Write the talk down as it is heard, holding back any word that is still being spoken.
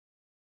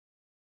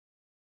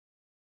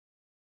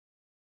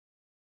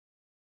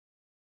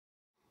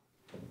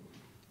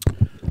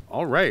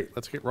All right,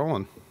 let's get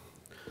rolling.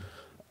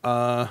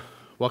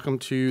 Welcome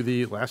to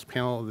the last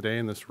panel of the day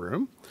in this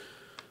room,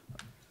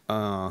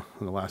 on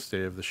the last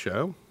day of the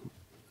show.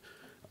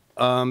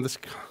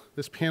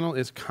 This panel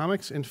is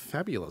Comics and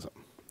Fabulism.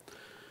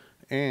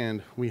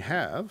 And we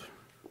have,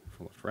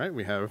 from left to right,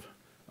 we have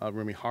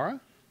Rumi Hara.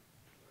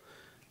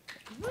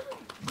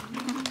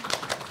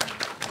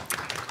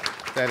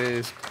 That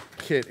is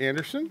Kit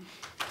Anderson.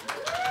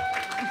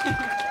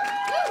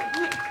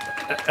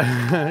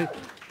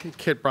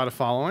 Kit brought a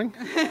following.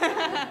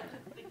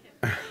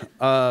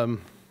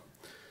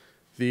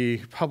 The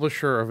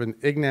publisher of an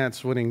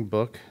Ignatz-winning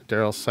book,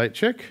 Daryl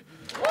Seitchik.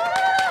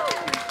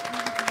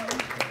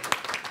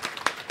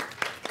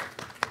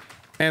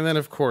 And then,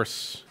 of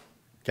course,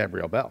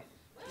 Gabrielle Bell.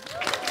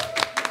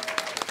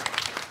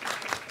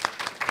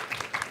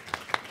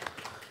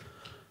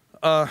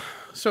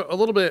 So a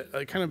little bit,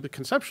 kind of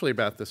conceptually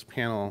about this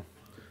panel,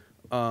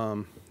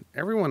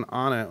 everyone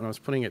on it, when I was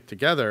putting it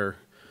together,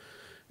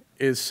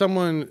 is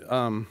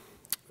someone,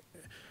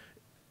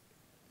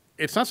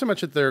 it's not so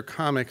much that their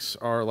comics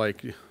are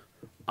like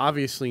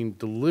obviously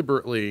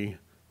deliberately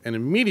and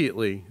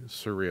immediately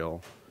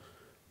surreal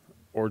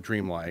or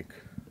dreamlike,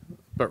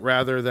 but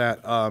rather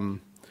that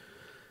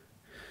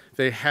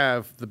they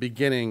have the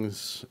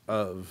beginnings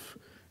of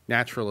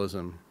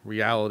naturalism,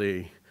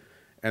 reality,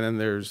 and then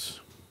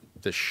there's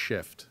this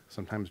shift,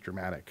 sometimes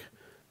dramatic,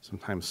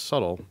 sometimes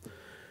subtle.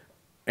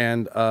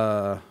 And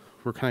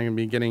we're kind of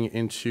be getting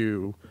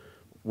into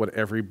what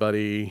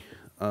everybody's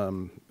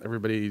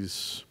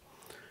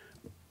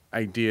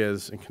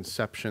ideas and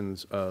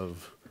conceptions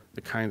of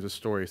the kinds of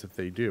stories that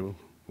they do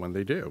when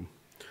they do.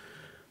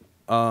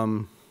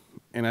 And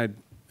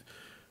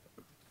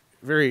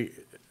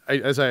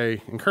as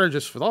I encourage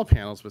this with all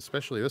panels, but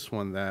especially this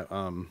one, that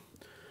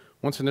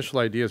once initial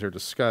ideas are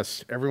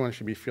discussed, everyone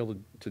should be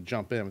fielded to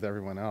jump in with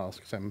everyone else,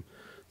 because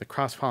the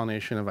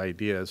cross-pollination of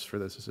ideas for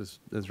this is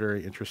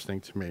very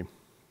interesting to me.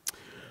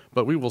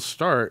 But we will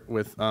start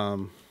with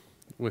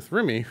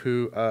Rumi,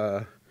 who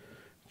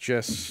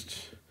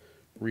just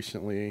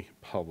recently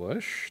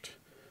published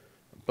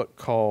a book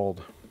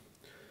called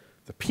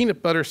The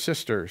Peanut Butter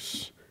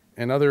Sisters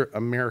and Other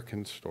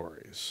American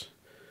Stories.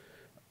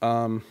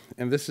 And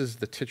this is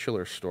the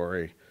titular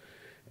story.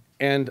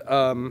 And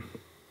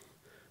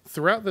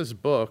throughout this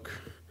book,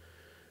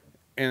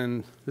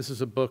 and this is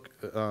a book,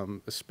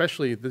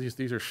 especially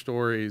these are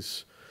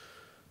stories.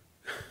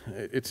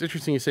 It's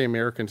interesting you say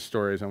American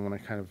stories. I want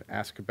to kind of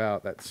ask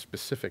about that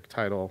specific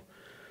title.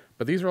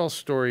 But these are all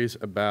stories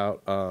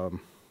about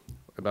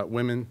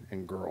women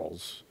and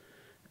girls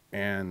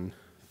and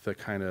the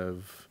kind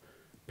of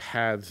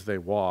paths they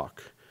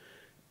walk.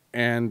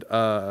 And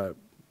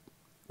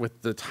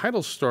with the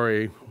title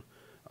story,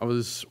 I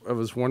was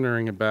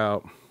wondering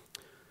about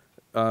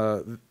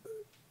the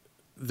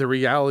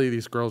reality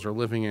these girls are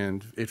living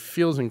in. It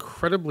feels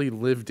incredibly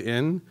lived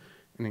in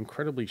and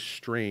incredibly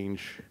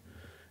strange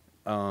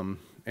and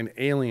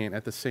alien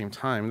at the same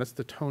time. That's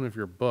the tone of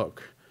your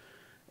book.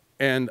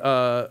 And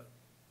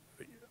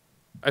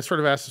I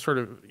sort of asked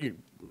to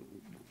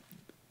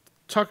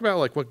talk about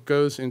like what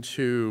goes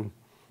into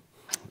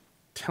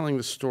telling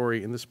the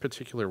story in this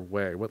particular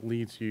way. What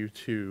leads you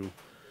to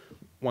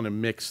want to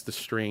mix the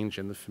strange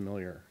and the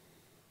familiar?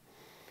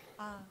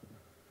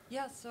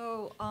 Yeah,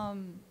 so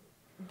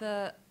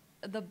the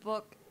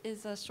book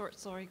is a short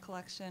story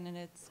collection, and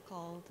it's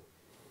called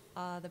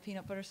The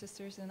Peanut Butter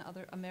Sisters and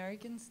Other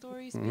American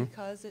Stories,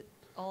 because it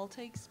all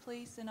takes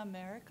place in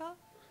America,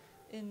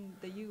 in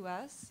the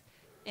U.S.,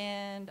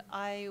 and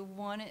I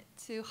wanted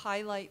to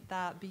highlight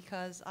that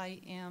because I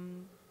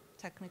am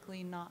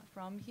technically not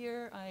from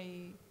here.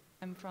 I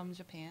am from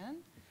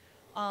Japan.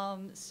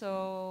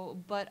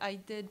 But I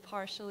did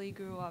partially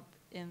grew up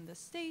in the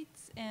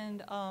States,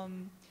 and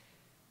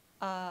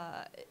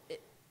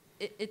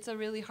it's a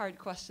really hard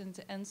question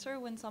to answer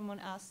when someone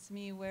asks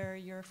me where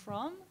you're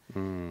from.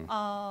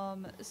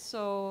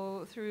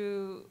 So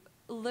through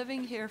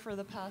living here for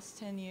the past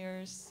 10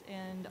 years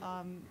and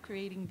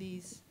creating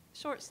these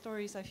short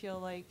stories, I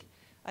feel like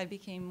I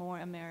became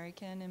more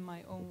American in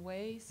my own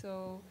way.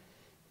 So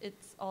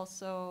it's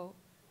also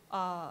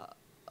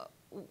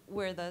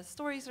where the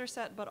stories are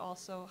set, but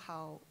also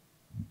how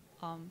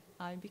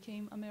I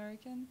became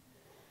American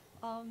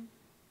a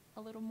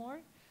little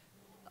more.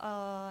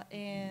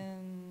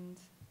 And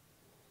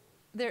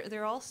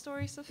they're all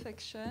stories of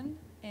fiction,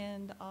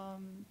 and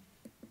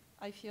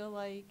I feel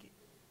like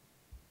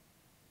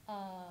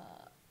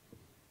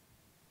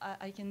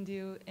I can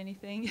do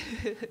anything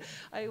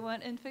I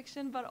want in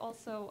fiction, but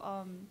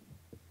also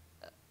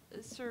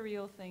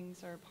surreal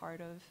things are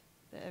part of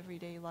the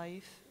everyday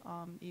life.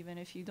 Even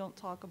if you don't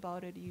talk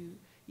about it,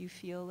 you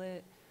feel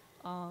it.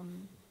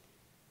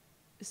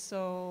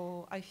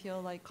 So I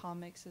feel like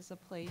comics is a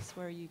place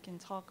where you can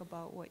talk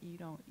about what you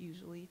don't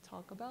usually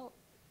talk about.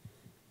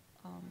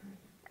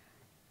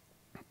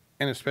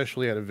 And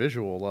especially at a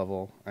visual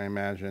level, I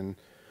imagine,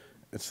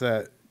 it's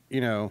that,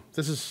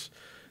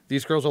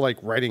 these girls are like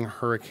riding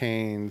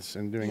hurricanes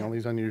and doing all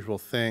these unusual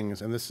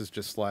things, and this is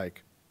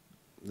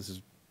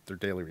their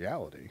daily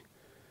reality.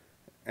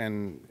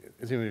 and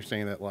it seems you're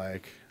saying that,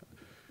 like,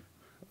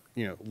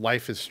 you know,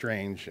 life is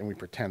strange and we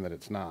pretend that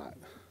it's not.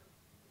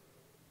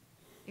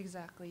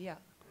 Exactly, yeah,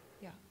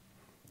 yeah.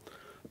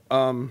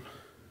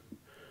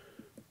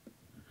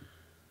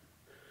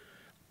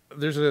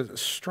 There's a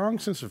strong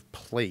sense of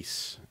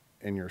place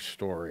in your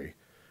story,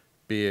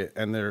 be it,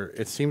 and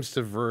it seems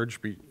to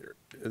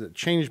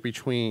change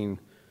between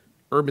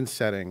urban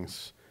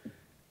settings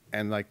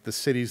and like the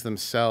cities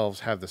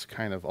themselves have this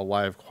kind of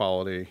alive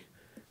quality.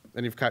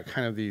 Then you've got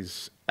kind of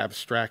these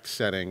abstract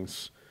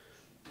settings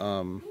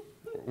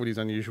where these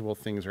unusual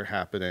things are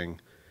happening.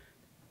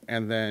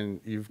 And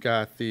then you've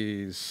got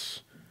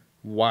these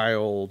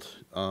wild,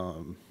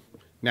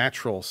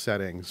 natural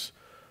settings.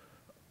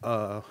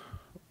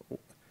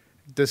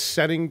 Does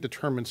setting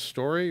determine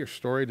story or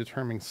story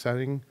determine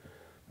setting?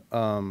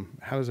 How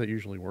does that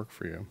usually work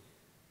for you?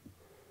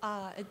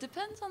 It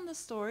depends on the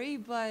story,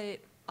 but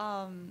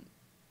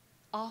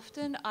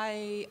often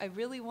I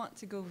really want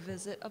to go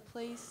visit a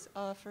place.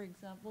 For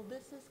example,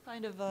 this is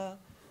kind of a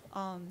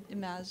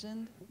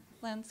imagined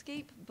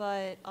landscape,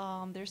 but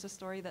there's a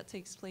story that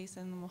takes place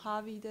in the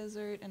Mojave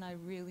Desert, and I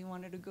really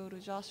wanted to go to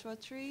Joshua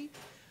Tree.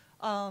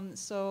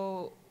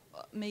 So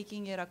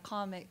making it a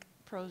comic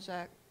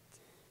project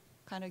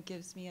kind of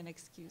gives me an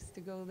excuse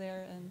to go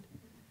there and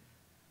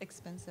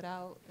expense it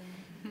out.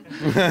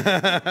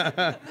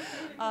 And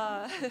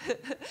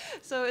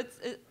so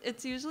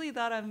it's usually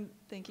that I'm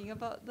thinking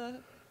about the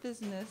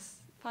business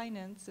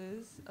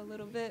finances a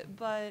little bit,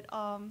 but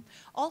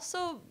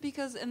also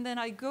because, and then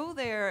I go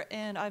there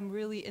and I'm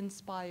really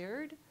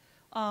inspired.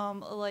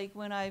 Like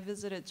when I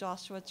visited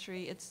Joshua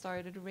Tree, it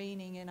started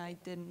raining and I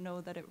didn't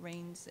know that it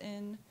rains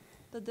in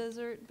the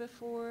desert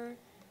before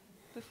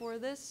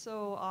this,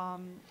 so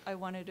I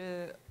wanted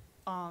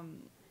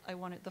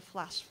the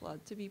flash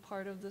flood to be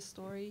part of the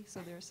story,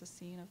 so there's a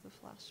scene of the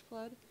flash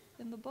flood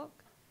in the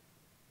book.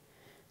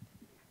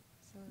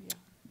 So yeah.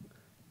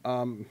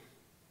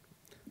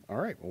 All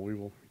right, well, we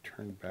will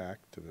return back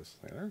to this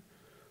later.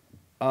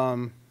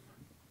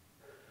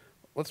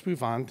 Let's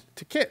move on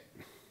to Kit.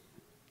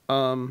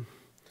 And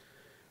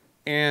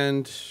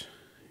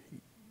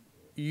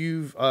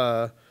you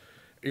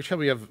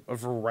probably have a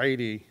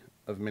variety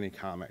of mini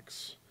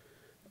comics.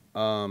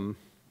 And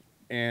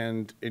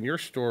in your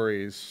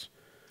stories,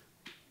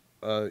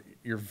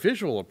 your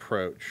visual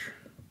approach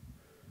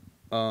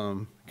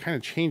kind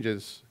of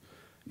changes.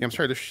 Yeah, I'm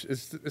sorry,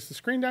 is the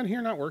screen down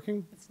here not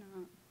working? It's not.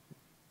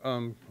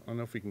 I don't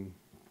know if we can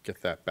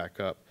get that back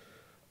up.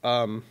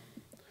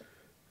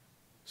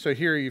 So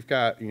here you've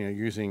got,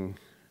 using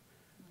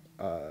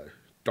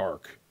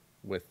dark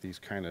with these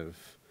kind of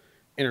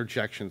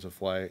interjections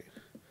of light.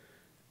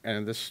 And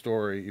in this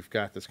story, you've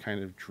got this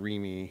kind of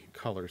dreamy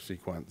color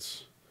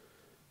sequence.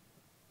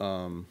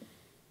 And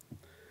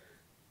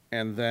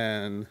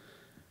then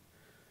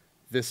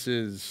this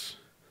is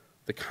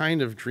the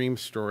kind of dream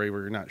story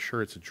where you're not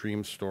sure it's a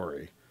dream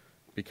story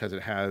because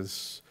it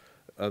has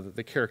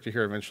the character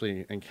here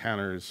eventually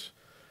encounters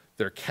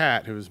their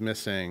cat who is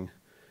missing,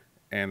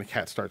 and the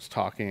cat starts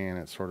talking, and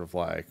it's sort of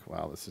like,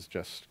 wow, this is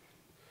just,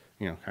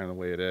 kind of the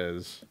way it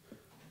is.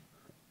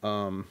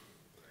 And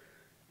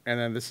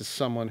then this is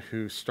someone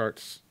who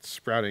starts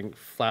sprouting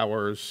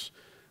flowers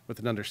with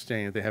an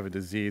understanding that they have a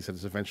disease that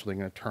is eventually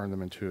going to turn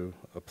them into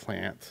a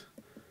plant.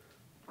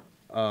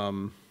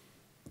 And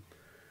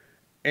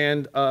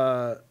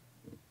I'm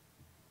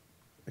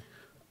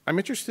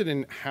interested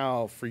in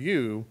how, for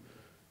you,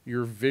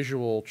 your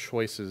visual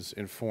choices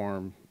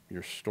inform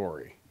your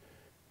story.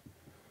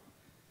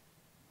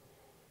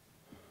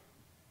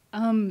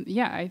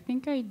 Yeah, I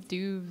think I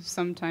do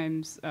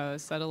sometimes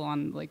settle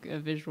on like a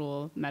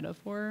visual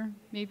metaphor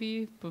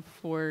maybe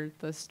before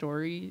the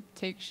story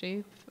takes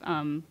shape.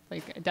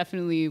 Like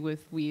definitely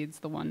with Weeds,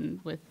 the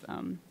one with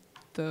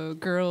the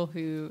girl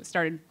who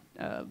started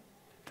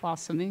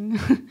blossoming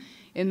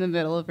in the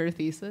middle of her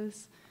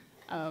thesis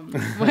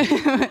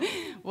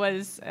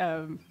was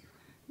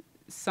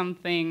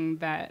something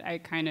that I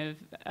kind of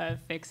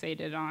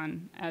fixated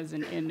on as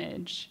an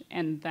image,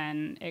 and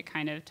then it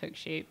kind of took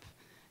shape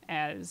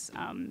as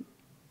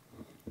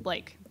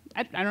like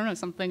I don't know,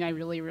 something I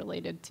really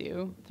related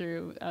to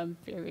through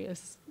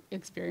various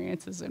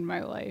experiences in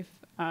my life,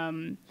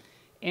 and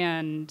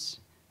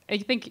I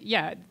think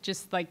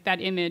just like that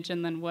image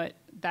and then what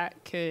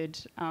that could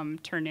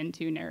turn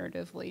into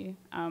narratively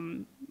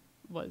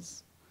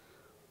was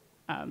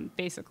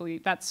basically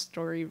that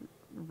story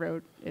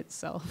wrote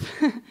itself.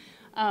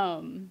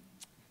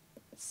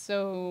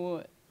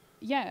 So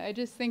yeah, I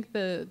just think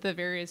the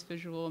various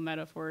visual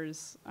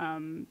metaphors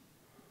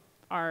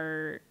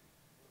are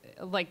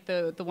like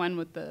the one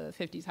with the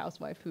 50s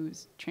housewife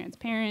who's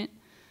transparent.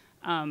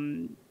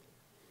 I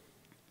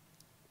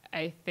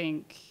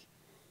think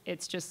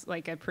it's just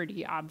like a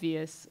pretty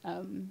obvious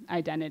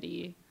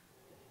identity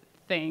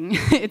thing.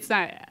 It's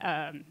not.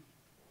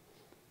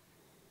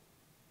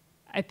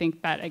 I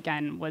think that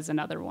again was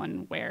another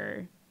one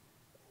where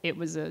it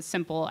was a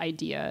simple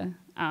idea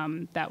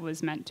that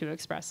was meant to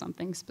express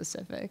something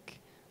specific,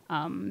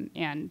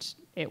 and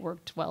it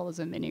worked well as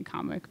a mini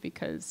comic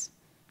because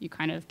you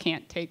kind of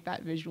can't take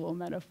that visual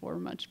metaphor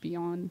much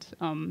beyond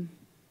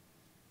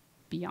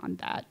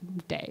that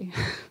day.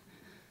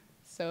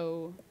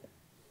 So,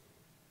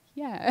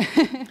 yeah.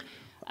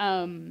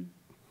 I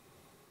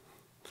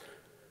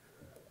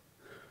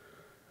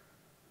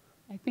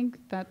think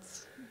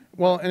that's...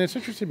 Well, and it's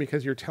interesting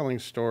because you're telling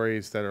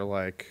stories that are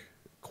like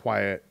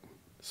quiet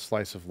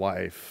slice of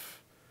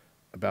life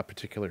about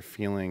particular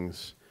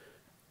feelings,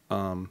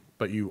 but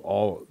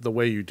the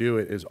way you do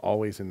it is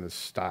always in this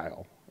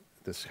style,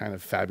 this kind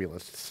of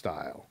fabulous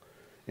style,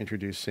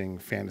 introducing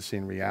fantasy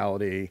and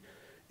reality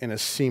in a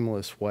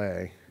seamless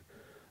way.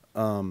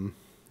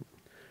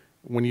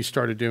 When you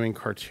started doing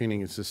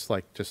cartooning, is this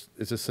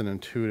an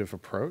intuitive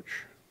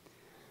approach?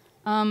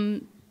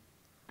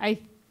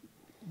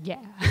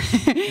 Yeah,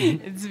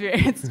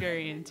 it's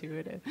very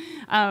intuitive.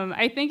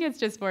 I think it's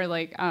just more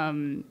like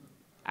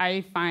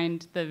I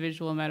find the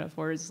visual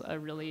metaphors a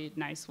really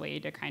nice way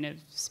to kind of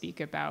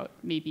speak about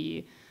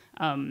maybe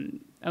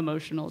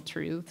emotional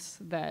truths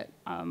that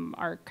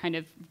are kind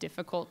of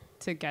difficult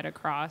to get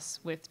across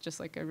with just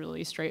like a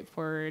really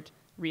straightforward,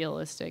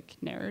 realistic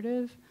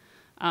narrative.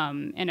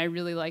 And I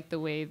really like the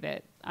way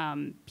that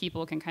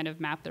people can kind of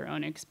map their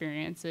own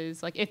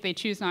experiences. Like if they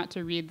choose not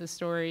to read the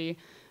story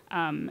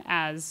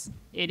as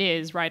it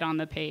is right on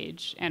the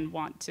page and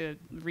want to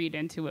read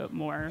into it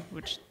more,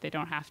 which they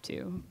don't have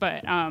to,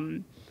 but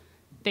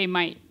they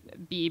might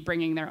be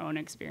bringing their own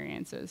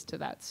experiences to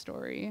that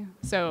story.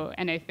 So,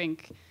 and I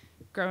think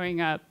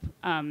growing up,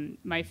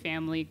 my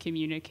family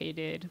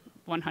communicated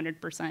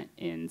 100%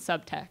 in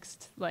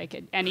subtext.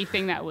 Like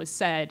anything that was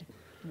said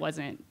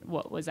wasn't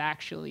what was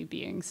actually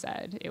being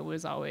said. It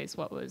was always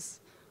what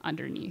was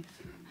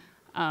underneath.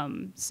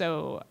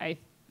 So I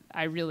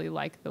really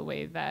like the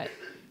way that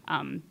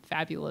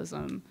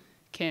Fabulism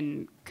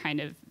can kind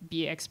of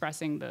be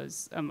expressing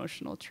those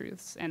emotional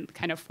truths and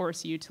kind of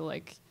force you to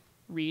like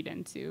read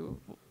into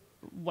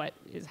what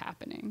is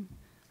happening,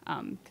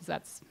 because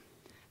that's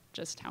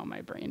just how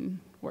my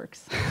brain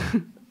works,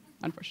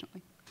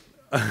 unfortunately.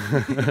 I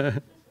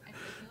feel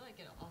like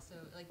it also,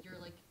 like you're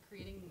like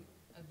creating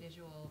a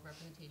visual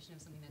representation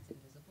of something that's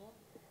invisible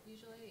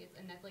usually,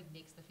 and that like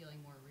makes the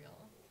feeling more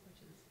real,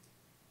 which is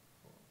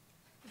cool.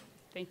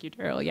 Thank you,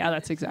 Daryl. Yeah,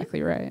 that's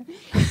exactly right.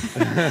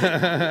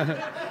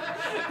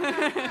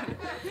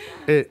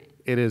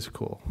 It is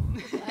cool.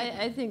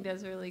 I think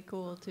that's really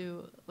cool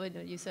too, what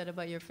you said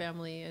about your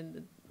family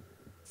and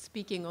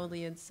speaking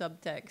only in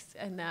subtext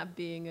and that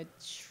being a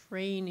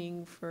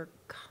training for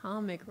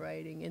comic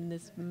writing in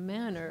this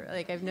manner.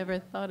 Like I've never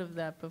thought of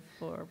that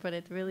before, but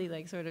it really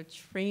like sort of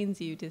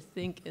trains you to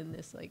think in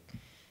this like,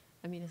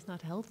 I mean, it's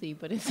not healthy,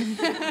 but it's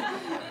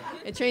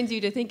it trains you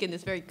to think in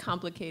this very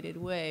complicated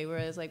way,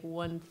 whereas like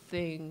one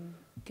thing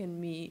can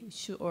mean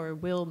or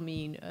will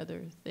mean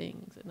other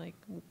things, and like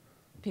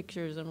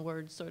pictures and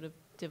words sort of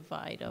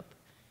divide up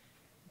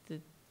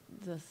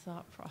the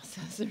thought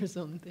process or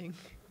something.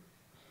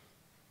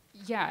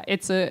 Yeah,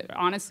 it's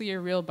honestly a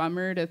real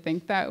bummer to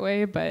think that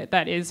way, but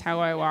that is how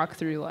I walk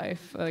through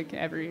life, like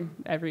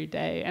every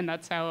day, and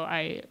that's how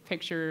I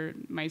picture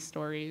my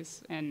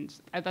stories, and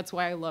that's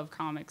why I love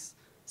comics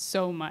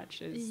so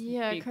much.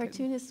 Yeah,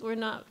 cartoonists, we're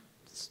not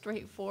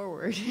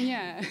straightforward.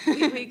 Yeah.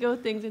 we go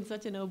things in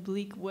such an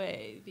oblique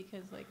way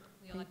because like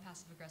We all have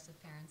passive-aggressive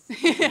parents.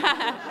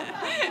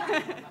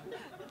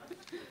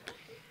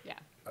 Yeah.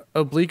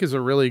 Oblique is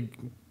a really,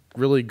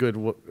 really good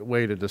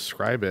way to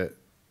describe it.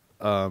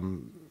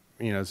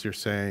 As you're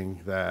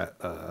saying that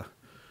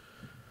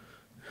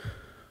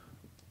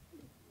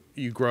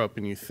you grow up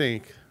and you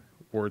think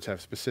words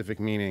have specific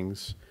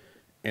meanings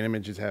and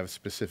images have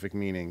specific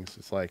meanings.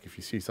 It's like if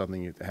you see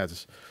something that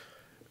has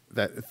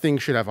that thing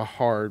should have a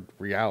hard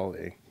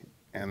reality,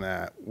 and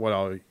that what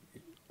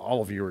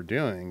all of you are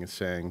doing is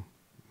saying,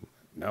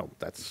 no,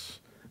 it's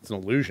an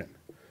illusion,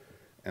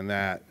 and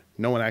that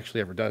no one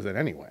actually ever does it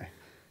anyway.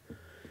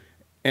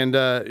 And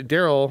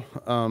Daryl,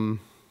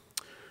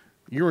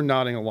 you were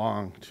nodding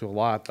along to a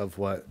lot of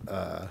what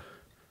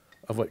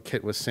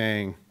Kit was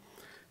saying,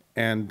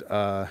 and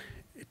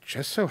it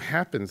just so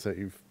happens that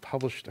you've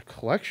published a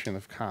collection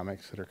of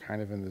comics that are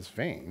kind of in this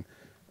vein,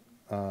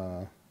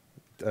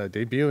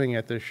 debuting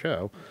at this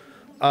show,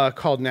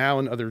 called Now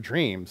and Other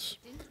Dreams.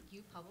 Didn't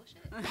you publish it?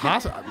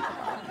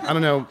 I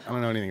don't know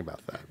anything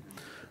about that.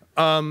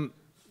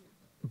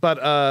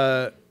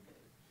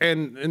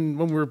 And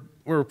when we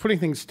were putting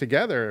things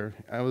together,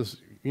 I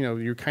was,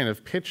 you kind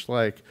of pitched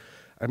like,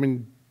 I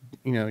mean,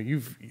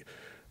 you've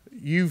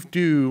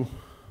do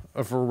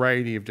a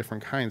variety of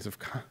different kinds of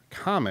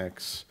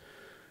comics,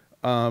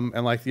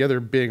 and like the other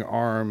big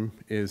arm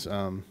is,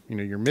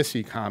 your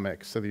Missy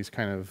comics, so these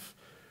kind of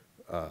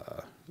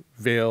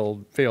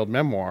veiled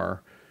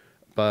memoir.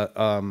 But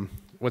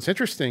what's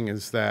interesting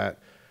is that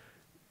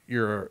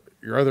your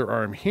other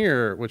arm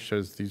here, which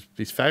shows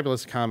these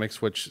fabulous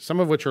comics, which some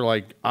of which are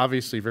like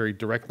obviously very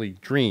directly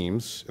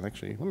dreams. And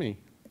actually, let me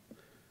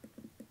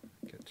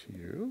get to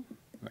you.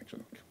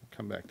 Actually, I'll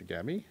come back to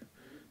Gabby.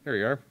 There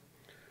you are.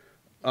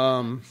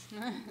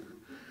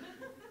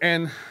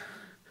 And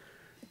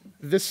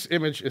this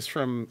image is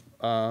from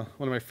one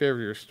of my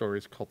favorite of your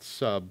stories called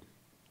Sub.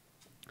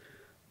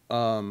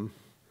 And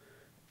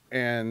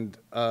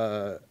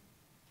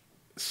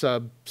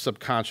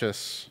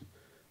subconscious,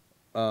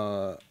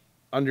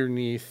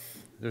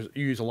 underneath, you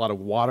use a lot of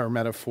water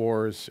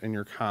metaphors in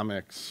your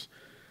comics.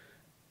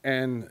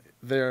 And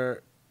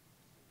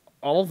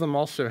all of them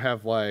also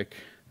have like,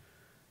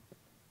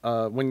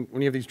 when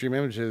you have these dream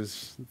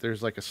images,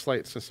 there's like a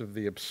slight sense of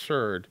the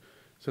absurd.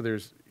 So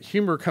there's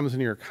humor comes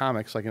into your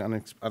comics like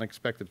in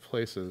unexpected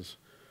places.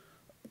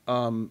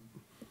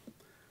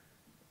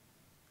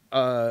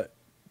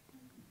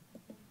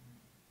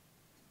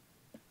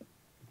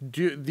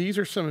 These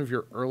are some of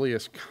your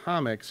earliest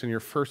comics and your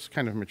first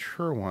kind of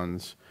mature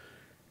ones,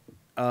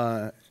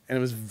 and it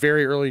was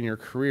very early in your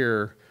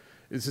career.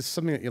 Is this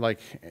something that you like?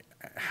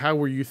 How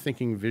were you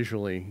thinking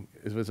visually?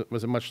 Was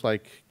it much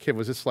like kid?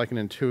 Was this like an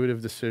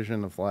intuitive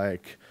decision of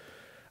like,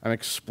 I'm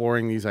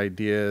exploring these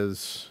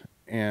ideas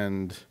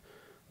and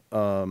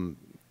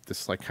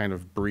this like kind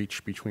of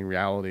breach between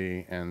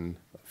reality and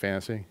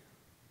fantasy?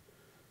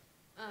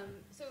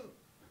 So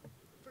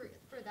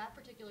for that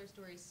particular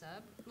story,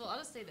 Sub, well, I'll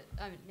just say that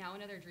Now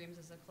and Other Dreams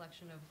is a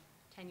collection of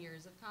 10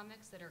 years of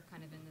comics that are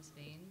kind of in this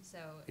vein. So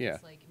Yeah.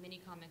 it's like mini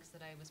comics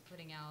that I was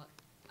putting out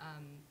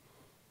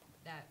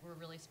that were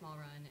really small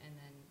run, and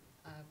then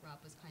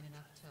Rob was kind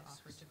enough to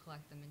offer to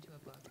collect them into a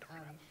book.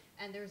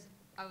 And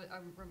I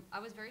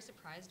was very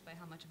surprised by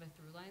how much of a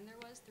through line there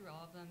was through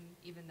all of them,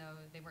 even though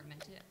they weren't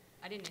meant to.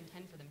 I didn't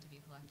intend for them to be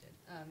collected.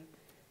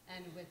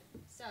 And with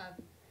Sub,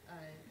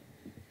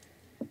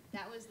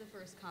 that was the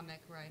first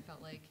comic where I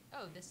felt like,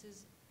 oh, this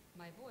is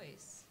my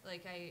voice.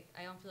 Like I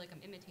don't feel like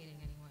I'm imitating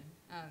anyone.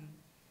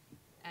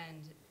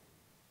 And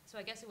so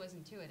I guess it was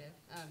intuitive.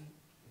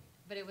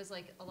 But it was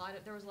like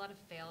there was a lot of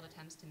failed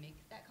attempts to make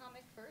that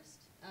comic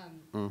first,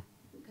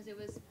 because it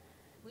was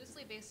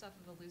loosely based off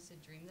of a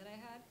lucid dream that I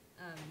had.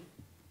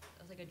 It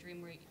was like a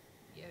dream where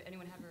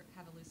anyone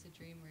have a lucid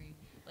dream where you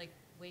like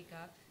wake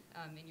up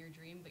in your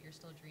dream, but you're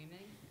still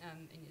dreaming,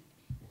 and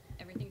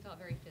everything felt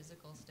very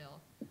physical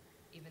still,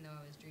 even though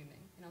I was dreaming.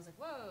 And I was like,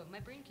 whoa, my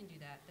brain can do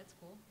that. That's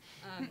cool.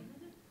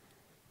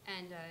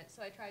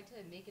 So I tried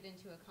to make it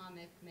into a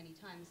comic many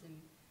times,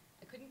 and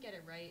I couldn't get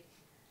it right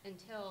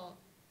until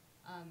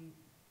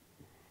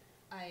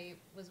I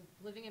was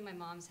living in my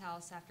mom's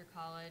house after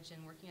college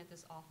and working at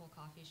this awful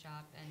coffee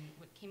shop, and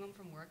came home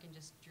from work and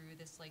just drew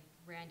this like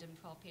random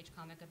 12-page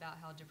comic about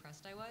how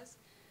depressed I was.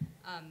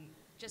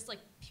 Just like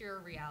pure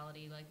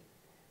reality, like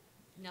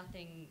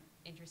nothing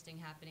interesting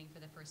happening for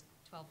the first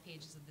 12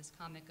 pages of this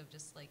comic of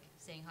just like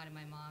saying hi to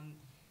my mom,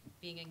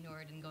 being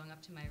ignored, and going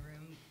up to my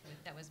room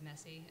that was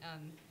messy,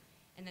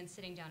 and then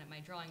sitting down at my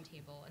drawing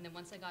table. And then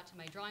once I got to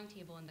my drawing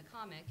table in the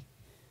comic,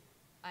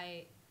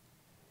 I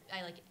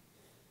like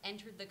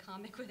entered the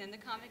comic within the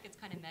comic. It's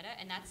kind of meta,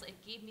 and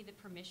it gave me the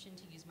permission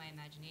to use my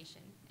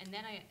imagination. And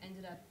then I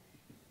ended up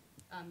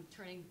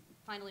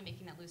finally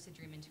making that lucid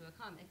dream into a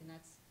comic, and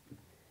that's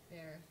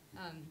there.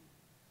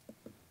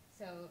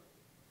 So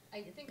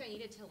I think I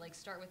needed to like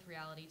start with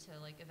reality to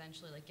like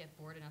eventually like get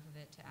bored enough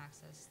of it to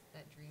access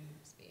that dream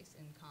space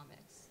in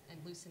comics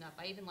and loosen up.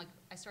 I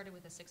started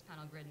with a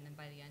 6-panel grid, and then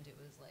by the end it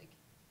was like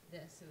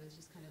this. It was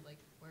just kind of like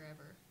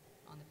wherever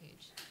on the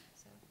page.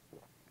 So.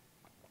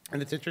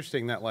 And it's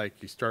interesting that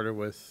like you started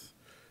with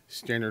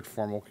standard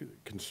formal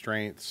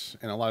constraints,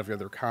 and a lot of your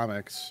other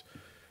comics,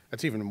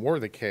 that's even more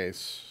the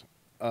case.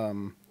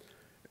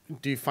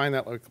 Do you find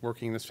that like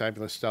working in this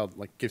fabulous style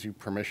like gives you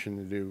permission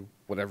to do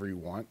whatever you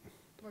want?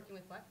 Working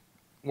with what?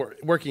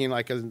 Working in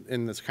like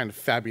in this kind of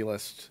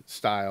fabulous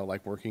style,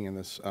 like working in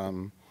this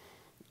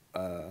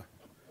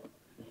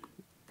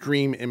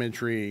dream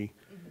imagery,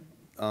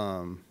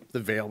 the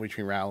veil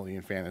between reality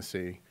and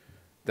fantasy,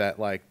 that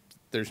like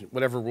there's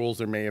whatever rules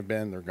there may have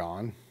been, they're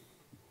gone.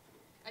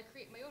 I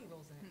create my own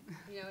rules in it.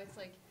 You know, it's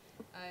like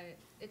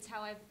it's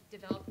how I've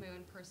developed my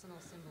own personal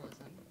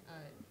symbolism,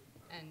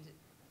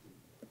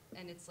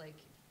 and it's like,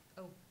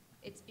 oh,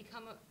 it's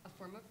become a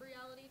form of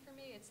reality for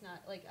me. It's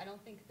not like, I don't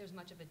think there's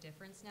much of a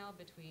difference now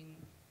between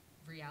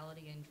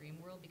reality and dream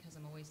world, because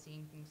I'm always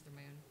seeing things through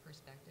my own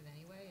perspective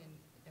anyway, and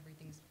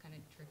everything's kind of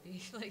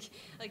trippy.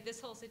 like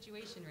this whole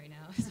situation right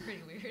now is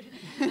pretty weird.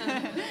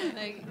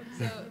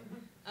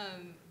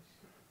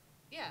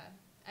 Yeah,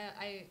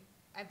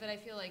 but I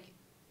feel like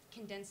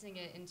condensing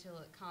it into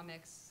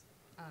comics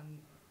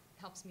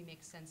helps me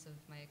make sense of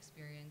my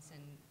experience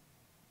and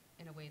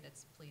in a way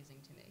that's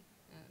pleasing to me.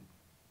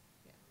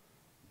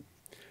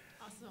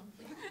 Awesome.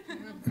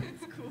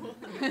 That's cool.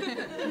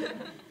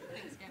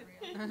 Thanks,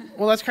 Gabrielle.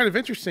 Well, that's kind of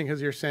interesting,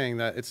 because you're saying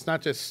that it's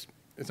not just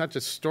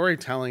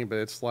storytelling, but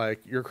it's like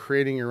you're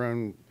creating your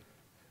own.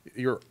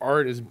 Your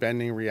art is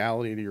bending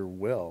reality to your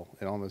will.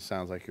 It almost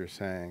sounds like you're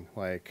saying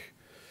like.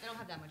 I don't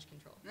have that much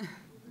control.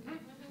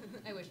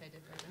 I wish I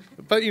did.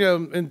 But you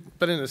know,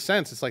 but in a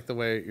sense, it's like the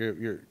way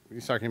you're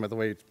talking about the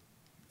way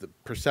the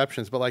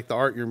perceptions, but like the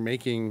art you're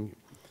making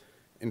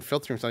in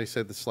filtering. So you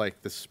said this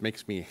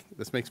makes me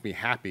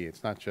happy.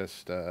 It's not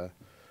just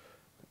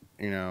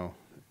you know,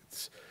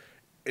 it's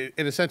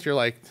in a sense you're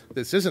like,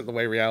 this isn't the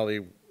way reality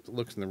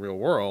looks in the real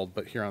world,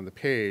 but here on the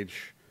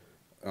page,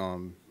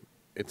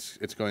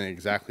 it's going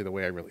exactly the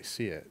way I really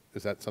see it.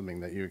 Is that something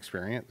that you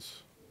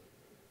experience?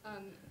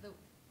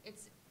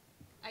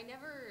 I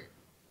never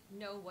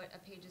know what a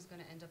page is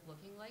going to end up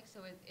looking like,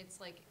 so it's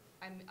like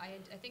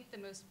I think the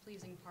most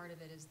pleasing part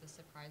of it is the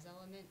surprise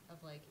element of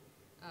like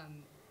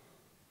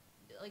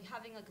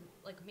having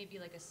like maybe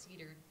like a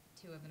seed or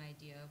two of an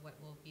idea of what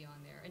will be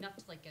on there, enough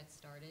to like get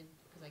started,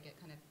 because I get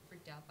kind of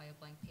freaked out by a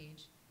blank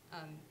page,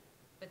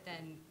 but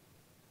then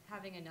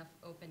having enough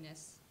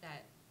openness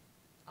that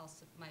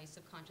my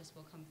subconscious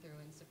will come through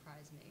and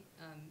surprise me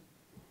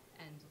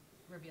and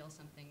reveal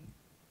something.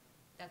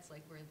 That's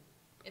like where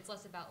it's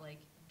less about like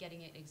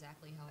getting it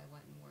exactly how I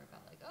want and more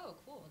about like, oh,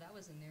 cool, that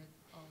was in there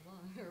all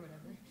along or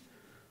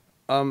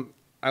whatever.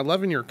 I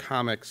love in your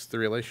comics the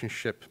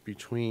relationship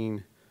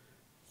between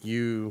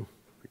you,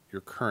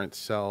 your current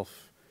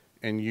self,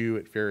 and you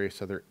at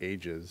various other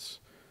ages.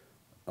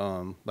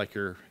 Like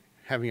you're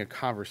having a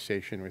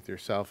conversation with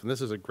yourself, and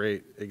this is a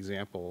great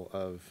example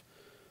of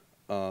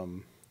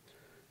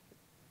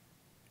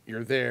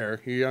you're there,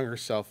 your younger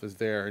self is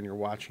there, and you're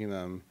watching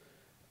them,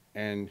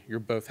 and you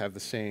both have the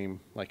same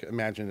like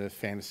imaginative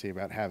fantasy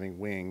about having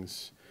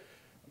wings.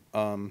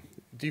 Do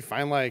you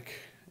find like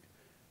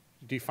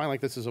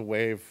this is a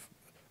way of,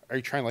 are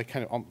you trying to like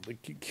kind of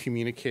like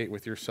communicate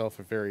with yourself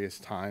at various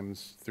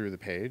times through the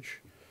page?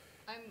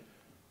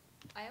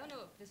 I don't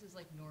know if this is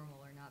like normal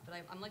or not, but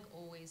I'm like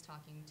always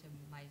talking to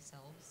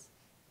myself.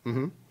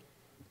 Mm-hmm.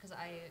 Because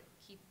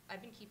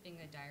I've been keeping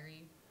a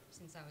diary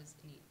since I was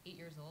 8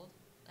 years old,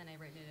 and I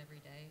write in it every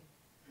day.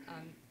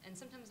 And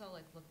sometimes I'll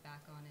like look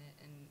back on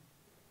it,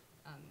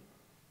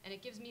 and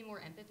it gives me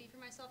more empathy for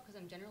myself because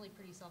I'm generally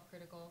pretty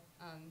self-critical.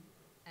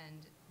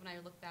 And when I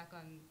look back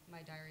on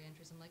my diary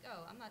entries, I'm like,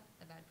 oh, I'm not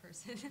a bad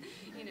person,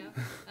 you know.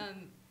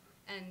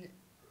 And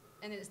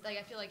it's like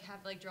I feel like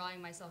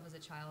drawing myself as a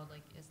child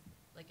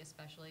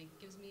especially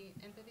gives me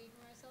empathy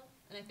for myself.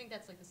 And I think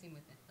that's like the same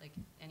with like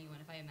anyone.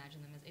 If I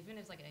imagine them as, even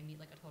if like I meet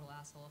like a total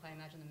asshole, if I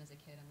imagine them as a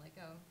kid, I'm like,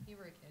 oh, you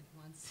were a kid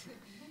once.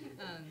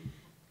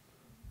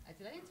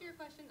 Did I answer your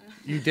question?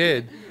 You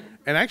did.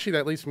 And actually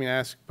that leads me to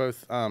ask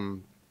both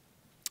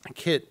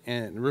Kit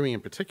and Rumi in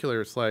particular.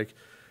 It's like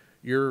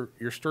your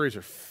stories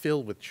are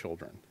filled with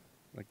children.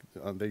 Like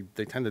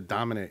they tend to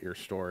dominate your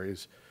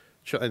stories,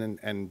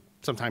 and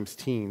sometimes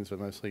teens, but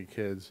mostly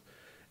kids.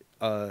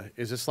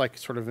 Is this like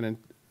sort of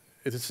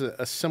is this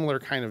a similar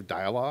kind of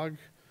dialogue?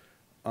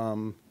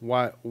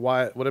 What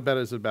about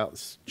is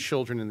about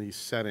children in these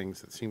settings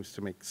that seems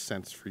to make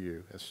sense for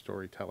you as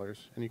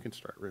storytellers? And you can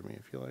start, Rumi,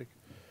 if you like.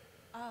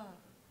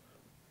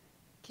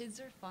 Kids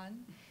are fun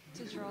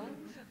to draw,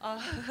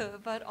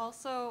 but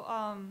also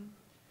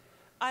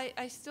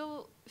I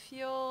still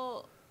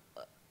feel,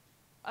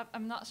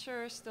 I'm not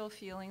sure still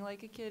feeling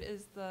like a kid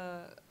is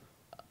the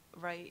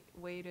right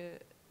way to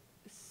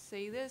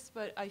say this,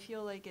 but I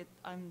feel like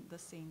I'm the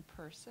same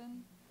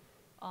person.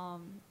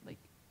 Like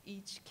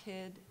each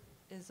kid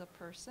is a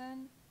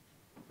person,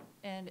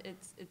 and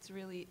it's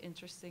really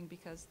interesting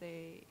because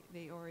they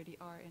already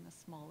are in a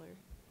smaller,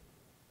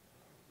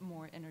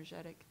 more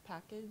energetic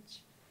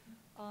package.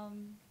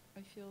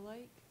 I feel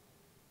like.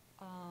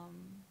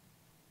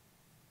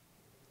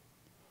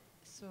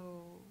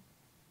 So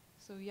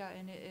yeah,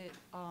 and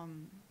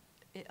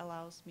it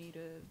allows me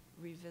to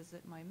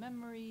revisit my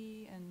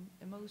memory and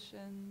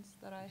emotions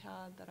that I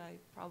had that I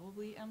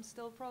probably am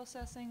still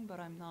processing, but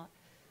I'm not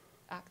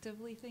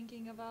actively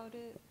thinking about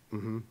it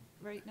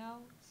right now.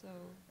 So.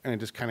 And it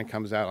just kind of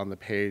comes out on the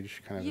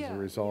page, kind of as a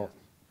result. Yeah.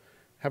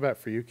 How about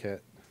for you,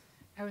 Kit?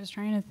 I was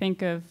trying to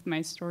think of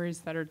my stories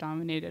that are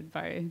dominated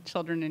by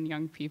children and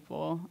young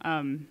people.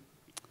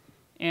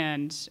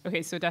 And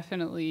okay, so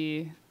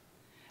definitely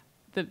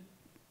the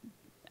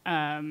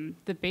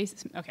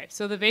basement. Okay,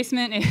 so the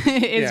basement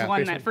is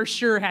one that for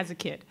sure has a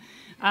kid.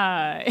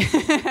 And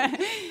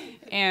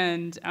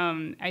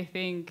I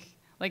think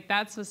like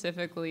that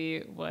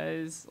specifically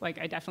was like,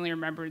 I definitely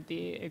remembered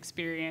the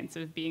experience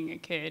of being a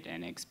kid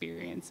and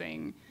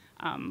experiencing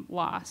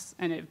loss,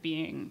 and it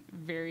being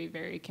very,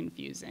 very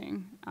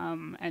confusing,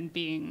 and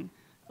being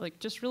like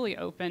just really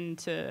open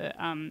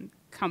to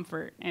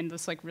comfort and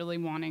just like really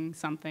wanting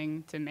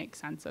something to make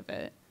sense of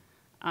it.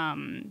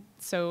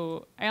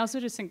 So I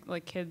also just think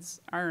like kids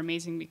are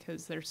amazing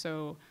because they're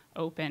so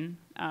open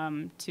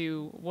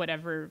to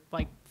whatever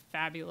like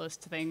fabulous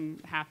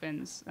thing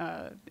happens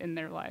in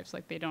their lives.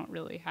 Like they don't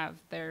really have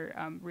their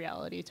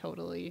reality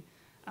totally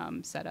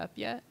set up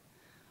yet.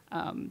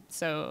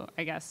 So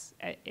I guess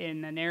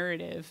in the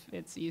narrative,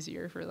 it's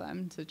easier for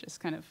them to just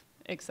kind of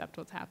accept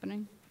what's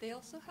happening. They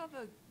also have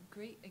a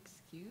great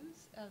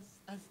excuse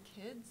as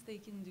kids. They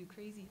can do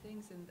crazy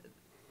things, and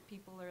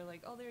people are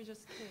like, "Oh, they're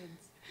just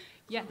kids."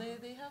 Yeah. So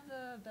they have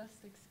the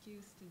best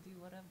excuse to do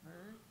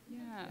whatever.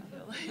 Yeah. I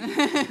feel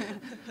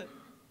like.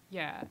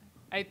 Yeah.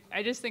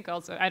 I just think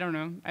also, I don't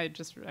know, I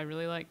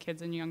really like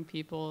kids and young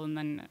people, and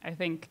then I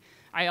think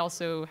I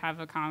also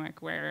have a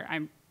comic where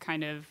I'm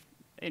kind of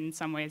in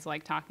some ways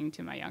like talking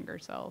to my younger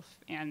self,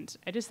 and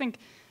I just think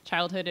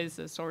childhood is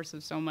a source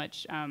of so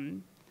much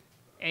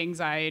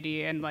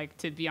anxiety, and like,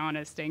 to be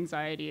honest,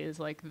 anxiety is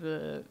like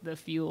the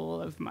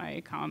fuel of my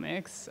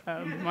comics,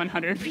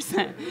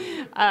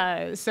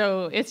 100%.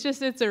 So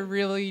it's a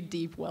really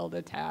deep well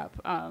to tap,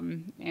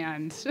 and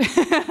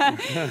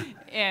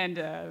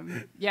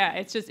yeah,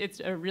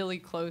 it's a really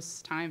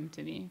close time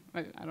to me.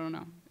 I don't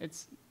know,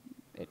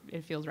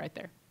 it feels right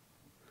there.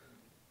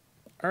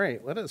 All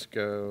right, let us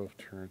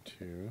turn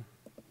to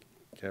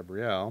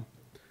Gabrielle.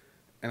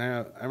 And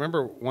I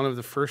remember one of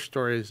the first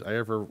stories I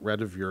ever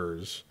read of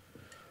yours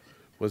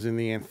was in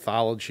the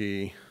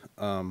anthology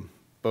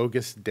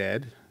Bogus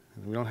Dead.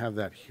 We don't have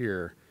that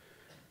here.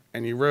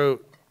 And you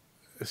wrote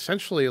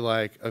essentially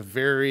like a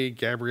very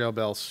Gabrielle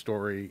Bell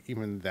story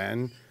even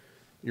then.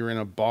 You're in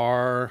a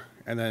bar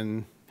and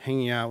then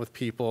hanging out with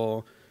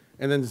people,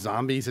 and then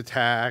zombies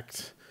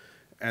attacked,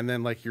 and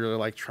then like you're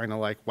like trying to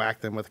like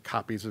whack them with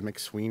copies of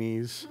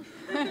McSweeney's.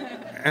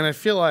 And I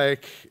feel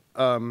like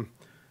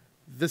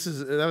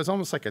that was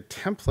almost like a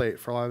template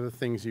for a lot of the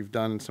things you've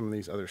done in some of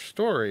these other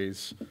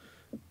stories,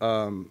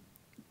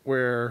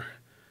 where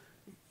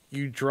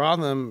you draw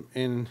them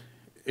in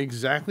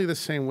exactly the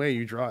same way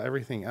you draw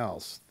everything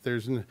else.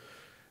 There's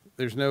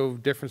no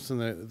difference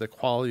in the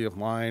quality of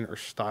line or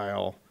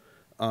style.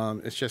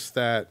 It's just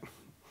that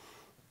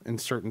in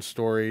certain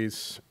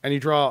stories, and you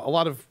draw a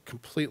lot of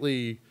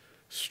completely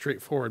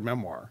straightforward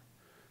memoir,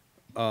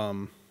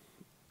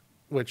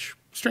 which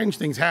strange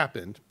things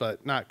happened,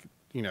 but not,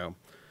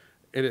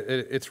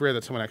 it's rare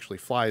that someone actually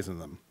flies in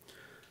them.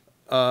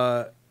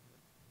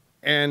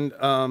 And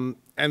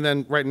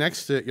then right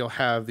next to it, you'll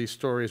have these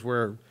stories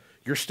where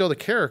you're still the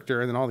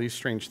character, and then all these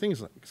strange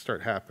things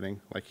start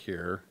happening, like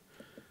here.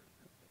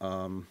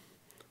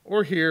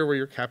 Or here, where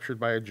you're captured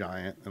by a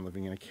giant and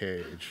living in a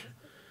cage.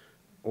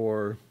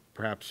 Or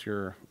perhaps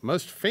your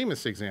most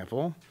famous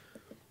example,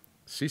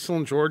 Cecil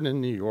and Jordan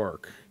in New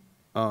York.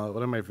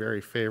 One of my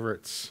very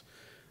favorites.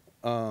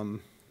 A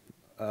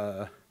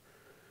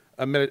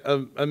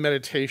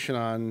meditation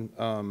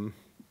on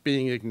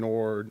being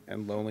ignored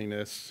and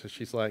loneliness. So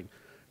she's like,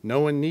 no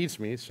one needs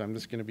me, so I'm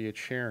just going to be a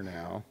chair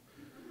now.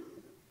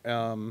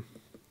 And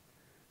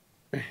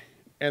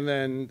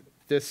then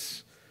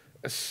this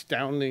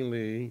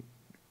astoundingly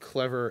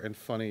clever and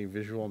funny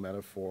visual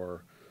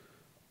metaphor.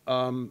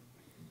 So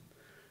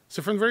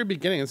from the very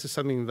beginning, this is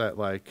something that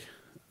like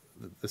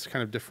this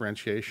kind of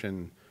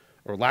differentiation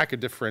or lack of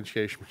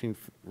differentiation between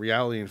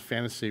reality and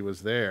fantasy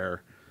was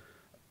there.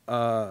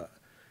 For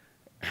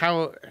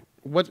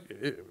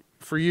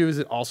you, is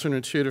it also an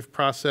intuitive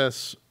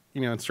process?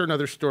 In certain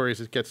other stories,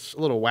 it gets a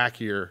little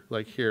wackier,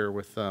 like here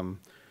with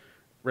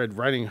Red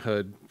Riding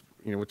Hood,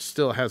 which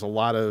still has a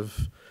lot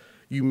of,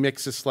 you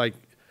mix this like,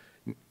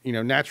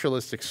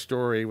 naturalistic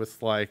story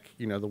with like,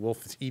 the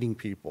wolf is eating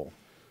people.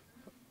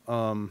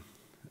 What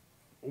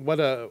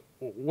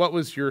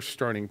was your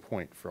starting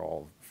point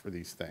for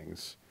these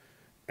things?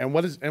 And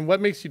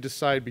what makes you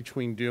decide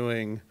between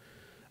doing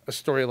a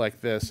story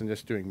like this and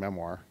just doing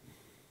memoir?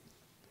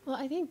 Well,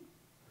 I think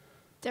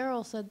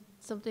Daryl said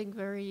something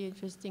very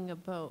interesting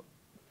about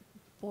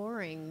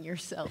boring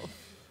yourself.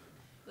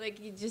 Like,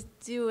 you just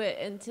do it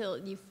until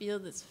you feel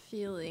this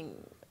feeling,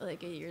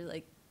 like you're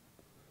like,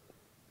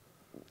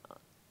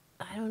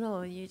 I don't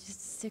know, you're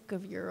just sick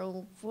of your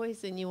own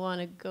voice and you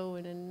want to go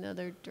in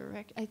another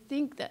direction. I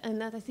think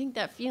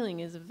that feeling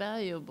is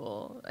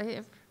valuable.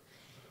 And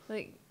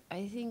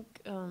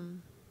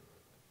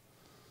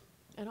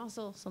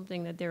also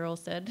something that Daryl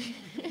said.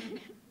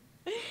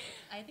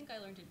 I think I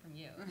learned it from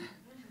you.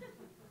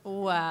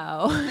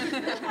 Wow.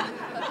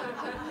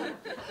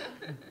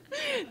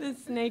 The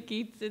snake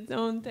eats its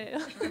own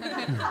tail.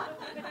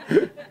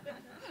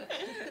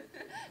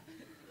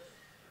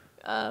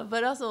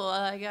 But also,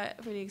 I got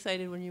pretty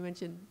excited when you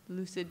mentioned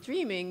lucid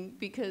dreaming,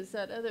 because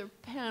that other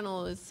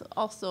panel is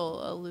also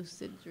a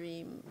lucid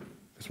dream.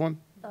 This one?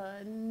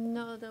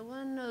 No, the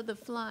one of the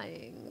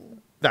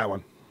flying. That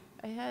one.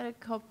 I had a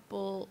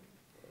couple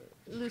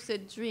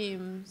lucid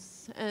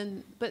dreams,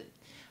 but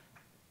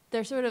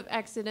they're sort of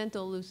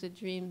accidental lucid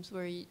dreams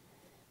where you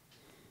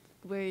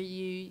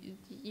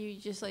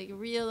just like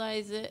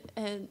realize it,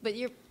 but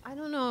I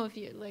don't know if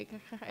you like.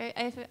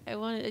 I just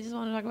want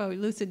to talk about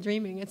lucid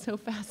dreaming. It's so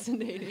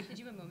fascinating. Did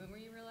you have a moment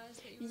where you realized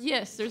that you were?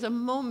 Yes, there's a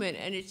moment,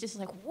 and it's just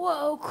like,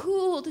 whoa,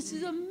 cool, this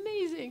is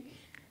amazing.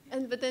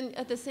 But then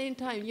at the same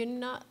time, you're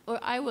not, or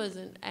I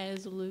wasn't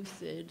as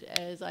lucid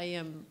as I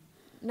am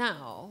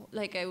now.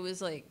 Like, I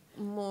was like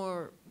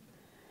more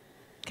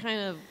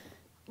kind of,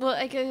 well,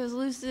 like I was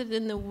lucid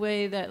in the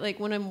way that, like,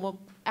 when I'm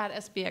at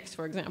SPX,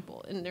 for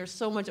example, and there's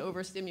so much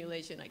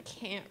overstimulation, I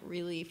can't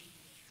really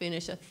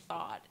finish a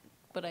thought,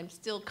 but I'm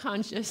still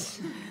conscious.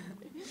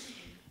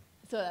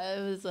 So I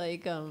was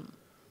like,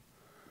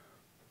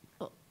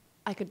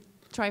 I could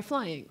try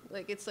flying.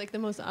 Like, it's like the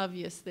most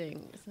obvious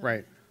thing. So,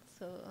 right.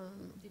 So,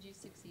 did you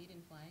succeed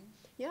in flying?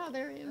 yeah,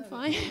 there I am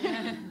flying.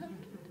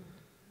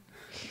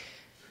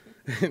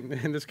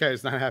 And this guy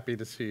is not happy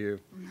to see you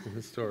in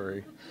the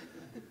story.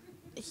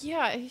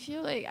 Yeah, I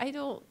feel like I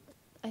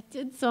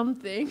did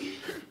something.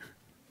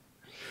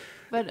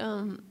 But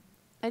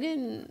I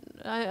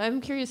didn't. I'm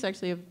curious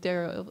actually if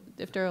Daryl,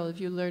 if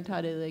you learned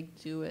how to like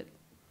do it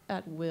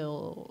at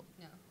will.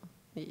 No.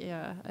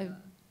 Yeah,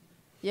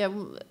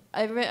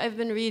 I've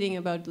been reading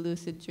about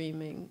lucid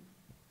dreaming.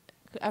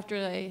 After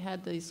I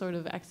had these sort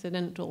of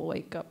accidental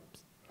wake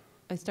ups,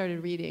 I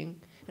started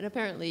reading, and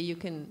apparently you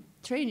can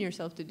train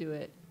yourself to do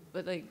it,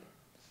 but like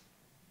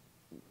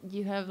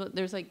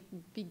there's like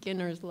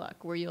beginner's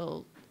luck where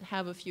you'll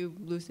have a few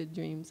lucid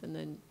dreams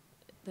and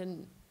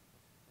then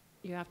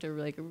you have to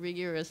like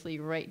rigorously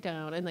write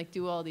down and like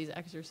do all these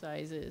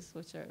exercises,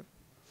 which are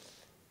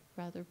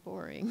rather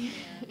boring. Yeah.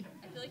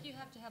 I feel like you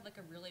have to have like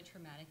a really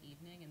traumatic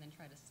evening and then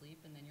try to sleep,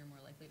 and then you're more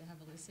likely to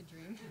have a lucid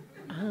dream.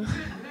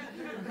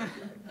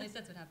 At least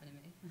that's what happened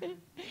to me.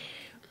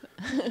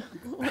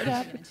 What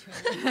happened?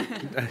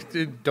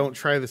 Don't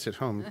try this at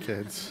home,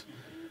 kids.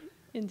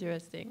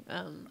 Interesting.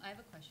 I have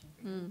a question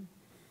for you.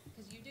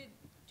 Because you did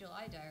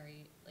July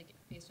Diary like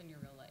based on your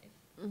real life,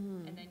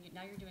 and then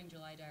now you're doing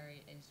July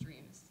Diary as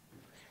dreams.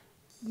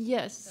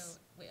 Yes.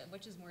 So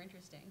which is more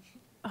interesting?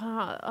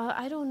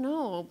 I don't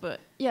know, but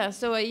yeah.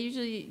 So I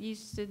usually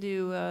used to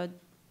do.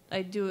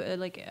 I do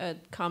like a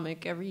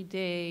comic every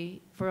day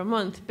for a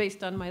month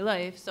based on my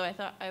life. So I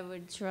thought I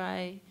would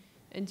try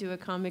and do a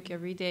comic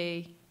every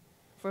day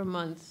for a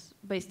month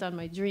based on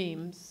my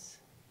dreams,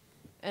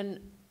 and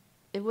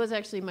it was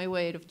actually my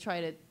way to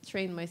try to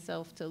train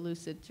myself to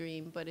lucid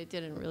dream, but it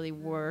didn't really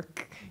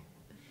work.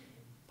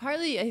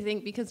 Partly, I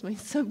think, because my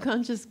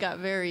subconscious got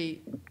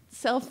very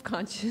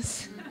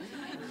self-conscious.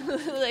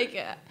 Like,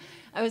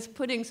 I was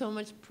putting so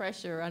much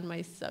pressure on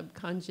my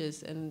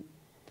subconscious, and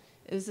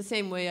it was the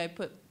same way I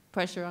put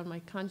pressure on my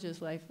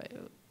conscious life.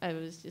 I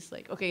was just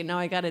like, okay, now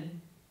I gotta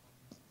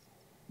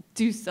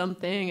do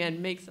something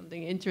and make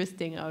something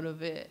interesting out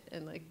of it.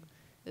 And like,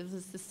 it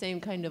was the same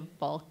kind of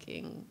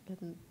balking.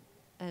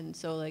 And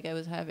so like I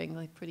was having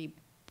like pretty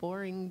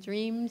boring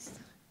dreams,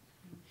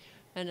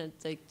 and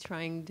it's like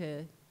trying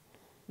to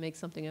make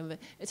something of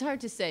it. It's hard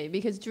to say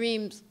because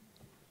doing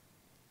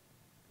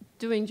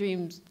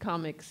dreams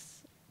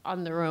comics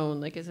on their own,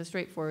 like as a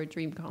straightforward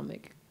dream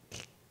comic,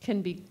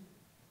 can be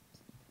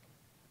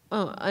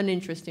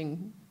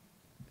uninteresting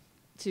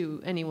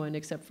to anyone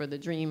except for the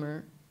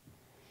dreamer.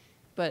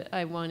 But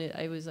I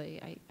was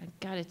like, I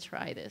gotta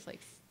try this,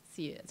 like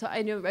see it. So I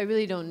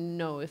really don't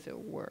know if it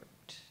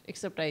worked,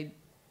 except I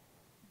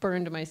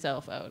burned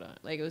myself out on.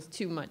 Like it was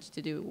too much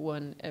to do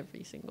one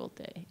every single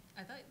day.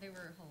 I thought they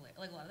were hilarious.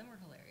 Like a lot of them were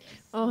hilarious.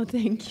 Oh,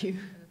 thank you.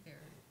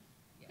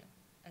 Yeah,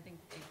 I think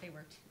they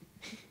worked.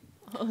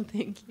 Oh,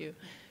 thank you.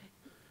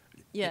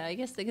 Yeah, I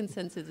guess the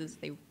consensus is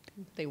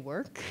they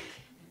work.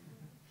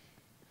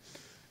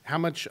 How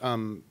much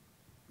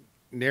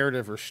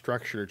narrative or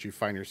structure did you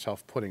find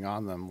yourself putting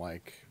on them,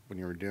 like when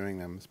you were doing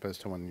them, as opposed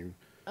to when you?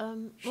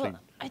 Well,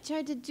 I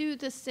tried to do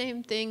the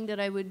same thing that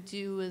I would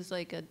do as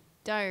like a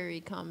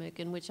diary comic,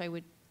 in which I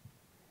would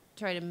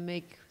try to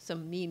make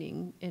some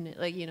meaning in it,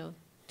 like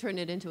turn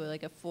it into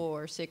like a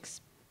 4,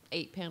 6,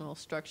 8 panel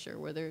structure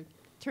where they're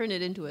turn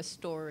it into a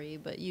story,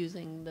 but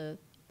using the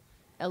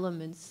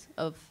elements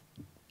of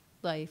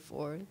life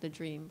or the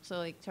dream. So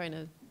like trying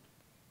to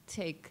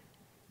take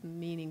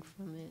meaning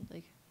from it,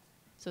 like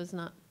so it's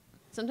not.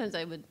 Sometimes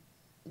I would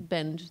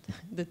bend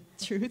the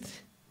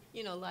truth,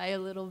 lie a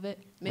little bit,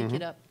 make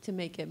it up to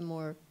make it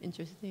more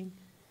interesting.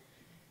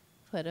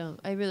 But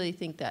I really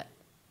think that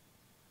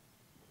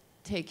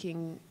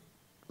taking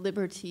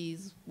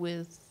liberties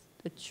with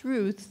the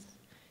truth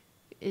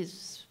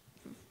is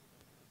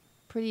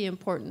pretty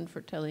important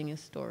for telling a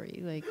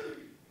story. Like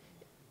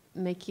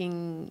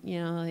making,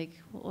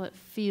 like what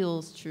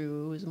feels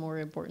true is more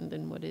important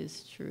than what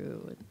is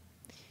true.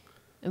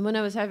 And when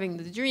I was having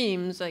the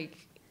dreams,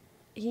 like,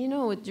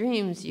 with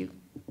dreams, you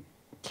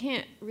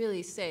can't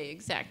really say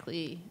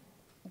exactly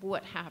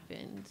what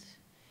happened.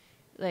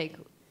 Like,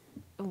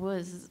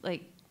 was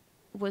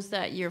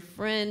that your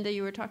friend that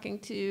you were talking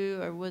to,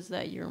 or was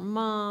that your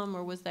mom,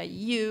 or was that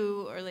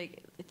you, or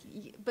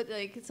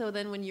so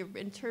then when you're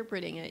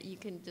interpreting it, you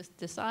can just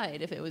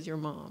decide if it was your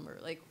mom or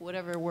like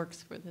whatever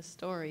works for the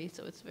story.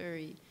 So it's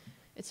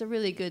a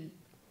really good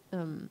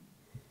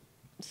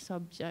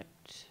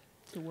subject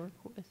to work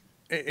with.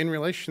 In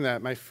relation to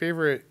that, my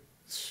favorite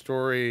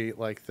story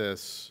like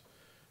this,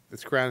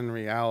 that's grounded in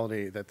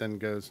reality that then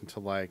goes into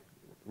like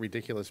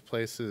ridiculous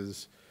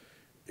places,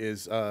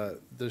 is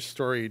the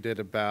story you did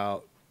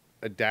about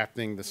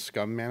adapting the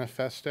Scum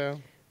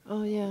Manifesto.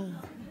 Oh yeah.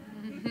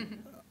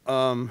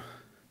 And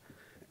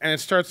it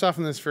starts off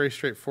in this very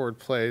straightforward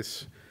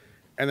place,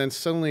 and then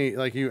suddenly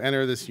like you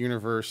enter this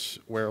universe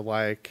where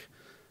like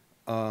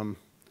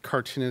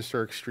cartoonists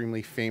are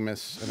extremely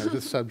famous and are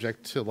just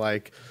subject to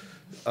like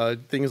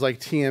things like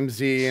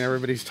TMZ, and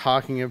everybody's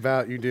talking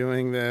about you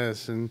doing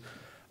this, and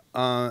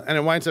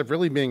it winds up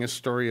really being a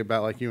story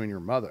about like you and your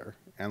mother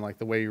and like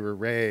the way you were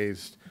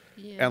raised,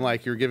 and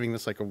like you're giving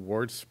this like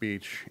award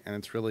speech, and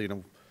it's really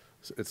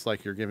it's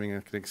like you're giving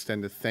an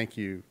extended thank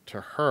you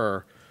to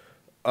her,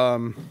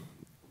 and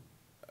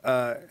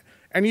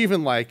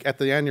even like at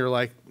the end you're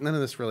like, none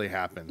of this really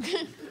happened.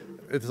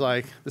 it's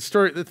like the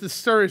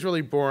story is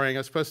really boring. I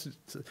was supposed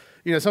to,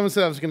 someone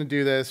said I was going to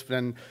do this,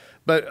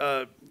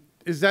 but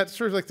is that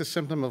sort of like the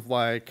symptom of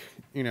like,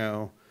 I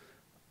don't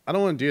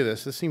want to do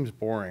this. This seems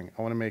boring.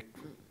 I want to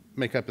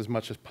make up as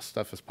much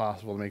stuff as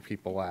possible to make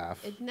people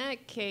laugh. In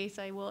that case,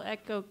 I will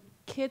echo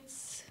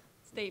Kit's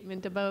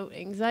statement about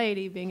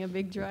anxiety being a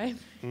big driver.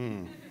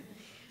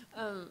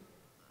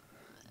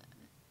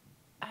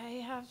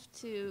 I have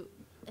to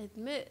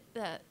admit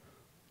that,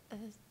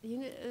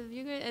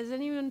 has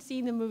anyone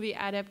seen the movie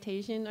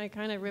Adaptation? I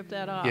kind of ripped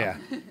that off. Yeah.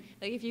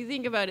 Like, if you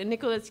think about it,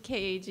 Nicolas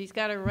Cage, he's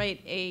got to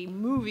write a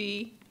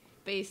movie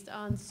based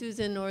on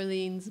Susan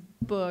Orlean's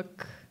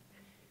book,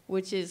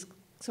 which is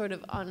sort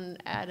of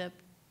unadaptable.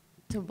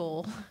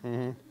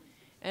 Mm-hmm.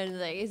 And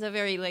like, it's a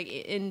very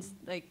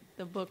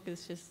the book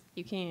is just,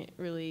 you can't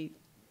really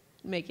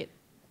make it.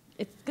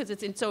 It's because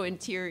it's so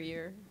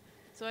interior.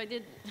 So I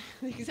did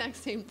the exact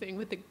same thing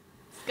with the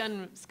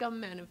scum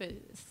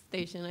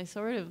manifestation. I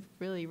sort of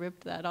really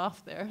ripped that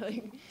off there.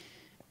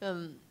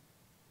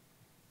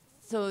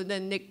 So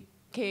then Nick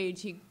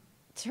Cage, he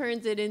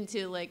turns it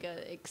into like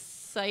a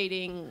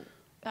exciting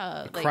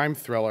crime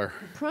thriller.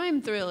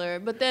 Crime thriller,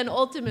 but then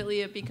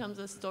ultimately it becomes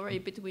a story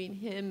between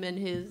him and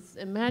his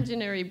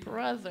imaginary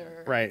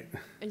brother. Right.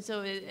 And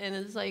so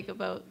it's like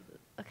about,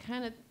 I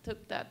kind of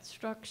took that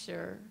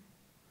structure,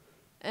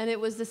 and it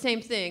was the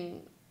same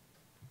thing.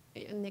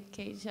 Nick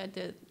Cage had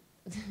to,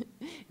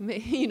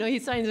 he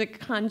signs a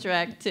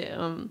contract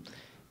to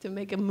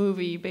make a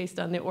movie based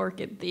on The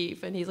Orchid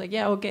Thief, and he's like,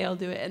 yeah, okay, I'll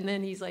do it. And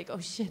then he's like, oh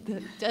shit,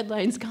 the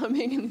deadline's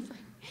coming,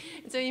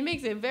 and so he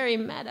makes it very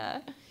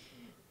meta.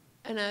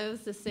 And I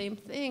was the same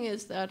thing,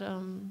 is that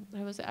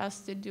I was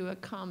asked to do a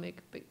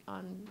comic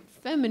on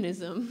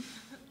feminism,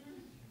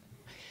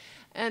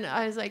 and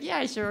I was like,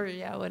 yeah, sure,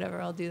 yeah,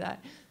 whatever, I'll do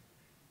that.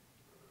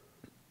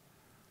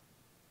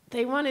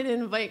 They wanted to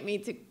invite me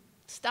to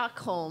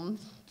Stockholm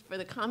for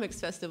the comics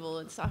festival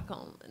in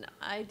Stockholm, and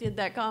I did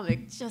that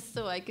comic just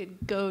so I could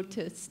go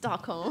to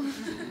Stockholm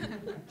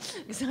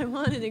because I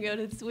wanted to go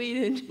to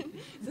Sweden.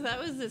 So that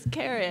was this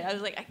carrot. I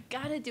was like, I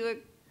gotta do a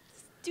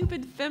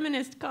stupid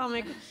feminist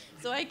comic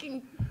so I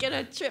can get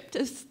a trip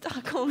to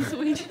Stockholm,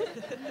 Sweden.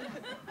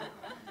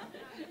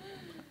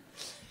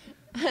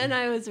 And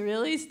I was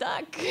really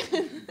stuck.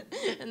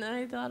 And then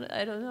I thought,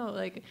 I don't know,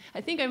 like,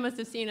 I think I must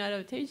have seen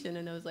Adaptation,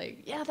 and I was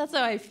like, yeah, that's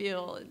how I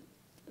feel.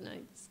 And I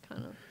just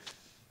kind of...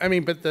 I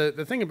mean, but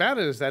the thing about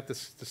it is that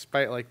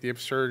despite like the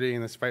absurdity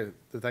and despite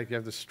the fact you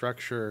have the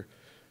structure,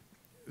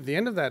 the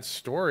end of that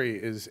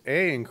story is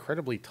A,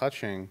 incredibly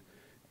touching,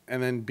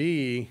 and then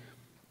B,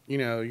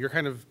 you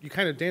kind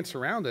of dance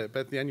around it, but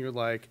at the end you're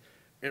like,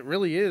 it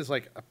really is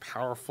like a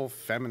powerful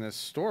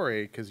feminist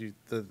story, because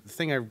the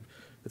thing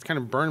that's kind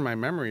of burned my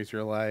memories,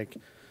 you're like,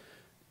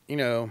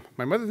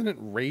 my mother didn't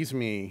raise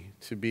me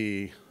to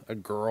be a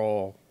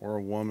girl or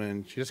a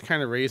woman. She just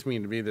kind of raised me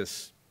to be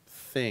this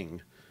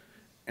thing.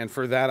 And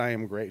for that, I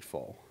am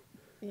grateful.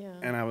 Yeah.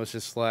 And I was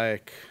just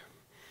like,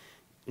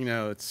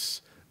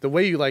 it's the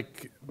way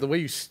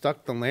you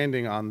stuck the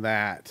landing on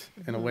that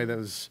in a way that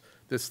was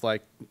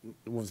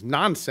was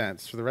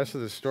nonsense for the rest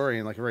of the story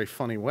in like a very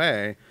funny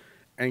way,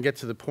 and get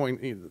to the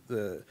point,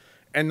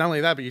 and not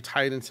only that, but you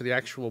tie it into the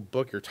actual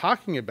book you're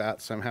talking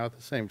about somehow at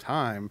the same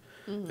time.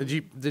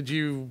 Mm-hmm. Did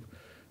you,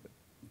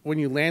 when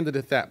you landed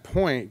at that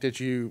point,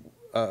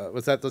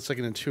 was that just like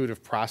an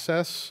intuitive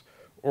process?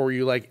 Or were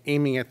you like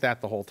aiming at that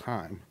the whole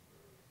time?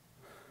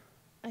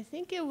 I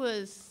think it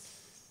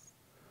was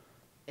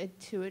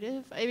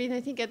intuitive. I mean, I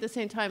think at the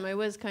same time I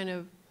was kind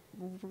of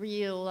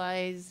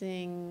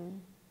realizing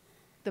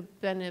the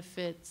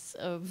benefits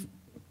of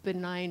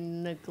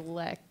benign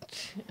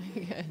neglect, I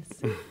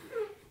guess.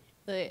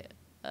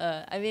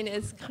 I mean,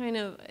 it's kind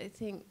of,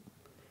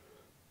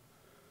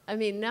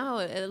 now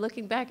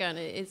looking back on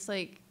it, it's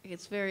like,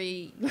 it's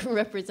very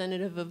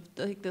representative of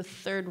like the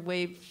third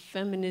wave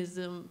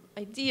feminism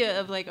idea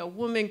of like a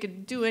woman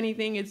could do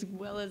anything as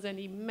well as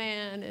any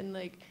man, and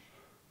like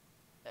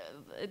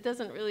it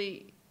doesn't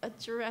really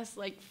address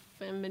like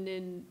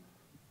feminine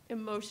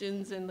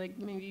emotions and like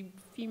maybe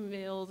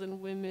females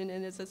and women,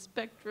 and it's a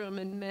spectrum,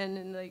 and men,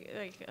 and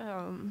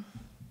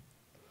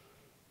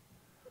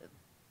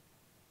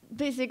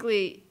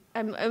basically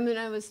I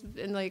was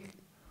in like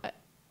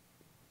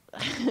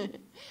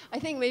I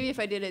think maybe if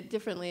I did it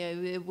differently,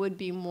 it would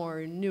be more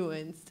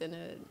nuanced, and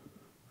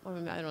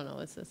I don't know,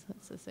 it's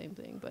the same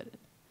thing, but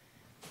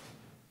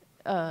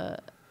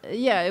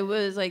yeah, it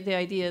was like the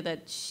idea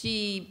that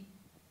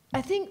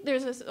I think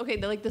there's this,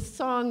 like the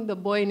song "The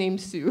Boy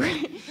Named Sue."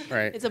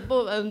 Right. It's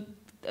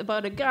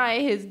about a guy,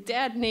 his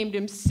dad named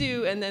him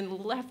Sue and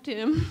then left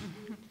him,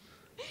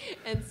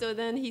 and so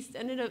then he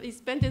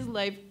spent his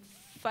life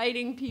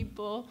fighting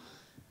people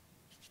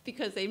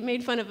because they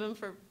made fun of him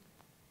for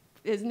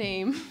his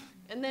name,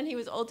 and then he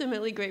was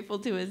ultimately grateful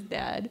to his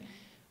dad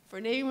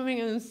for naming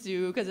him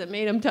Sue because it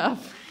made him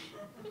tough.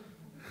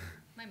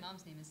 My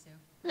mom's name is Sue.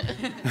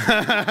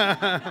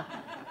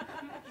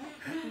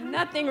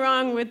 Nothing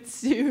wrong with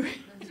Sue.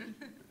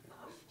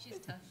 She's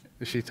tough.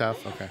 Is she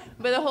tough? Okay.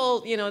 But the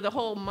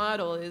whole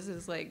model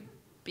is like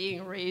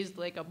being raised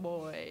like a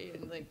boy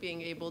and like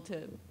being able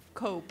to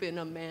cope in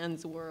a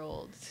man's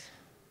world.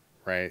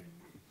 Right.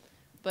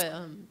 But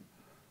I'm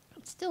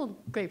still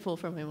grateful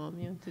for my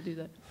mom, to do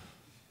that.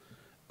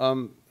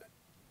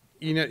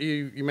 You know,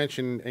 you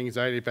mentioned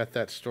anxiety about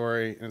that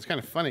story, and it's kind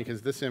of funny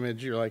because this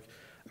image, you're like,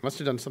 I must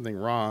have done something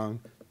wrong.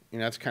 You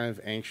know, that's kind of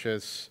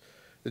anxious.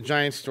 The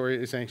giant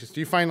story is anxious.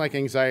 Do you find like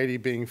anxiety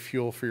being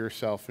fuel for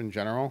yourself in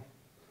general?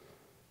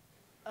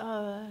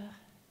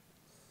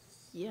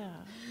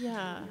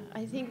 Yeah.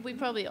 I think we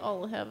probably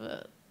all have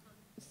a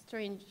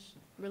strange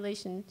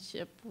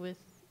relationship with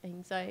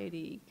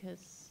anxiety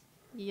because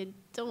you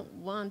don't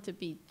want to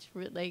be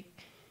like,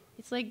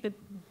 it's like the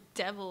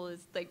devil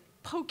is like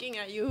poking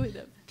at you with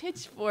a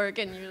pitchfork,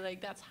 and you're like,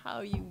 that's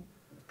how you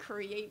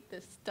create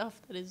this stuff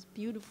that is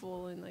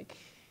beautiful, and like,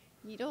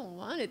 you don't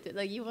want it to,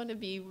 like, you want to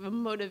be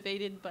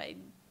motivated by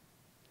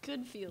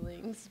good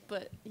feelings,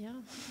 but yeah.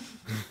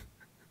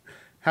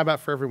 How about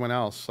for everyone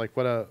else? Like,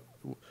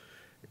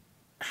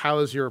 how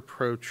is your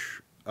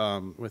approach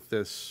with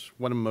this?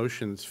 What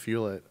emotions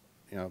fuel it,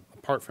 you know,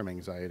 apart from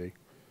anxiety?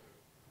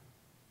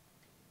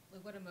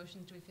 Like, what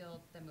emotions do we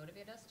feel that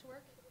motivate us to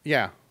work?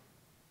 Yeah.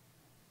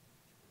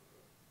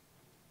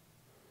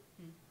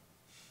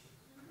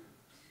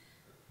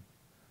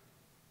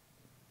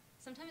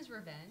 Sometimes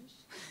revenge,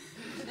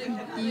 like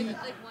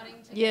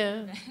wanting to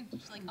get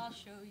revenge. Like, I'll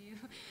show you,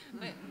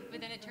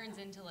 but then it turns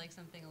into like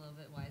something a little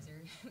bit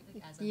wiser.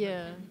 Like, as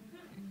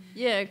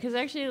Yeah, because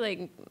actually,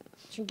 like,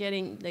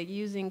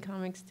 using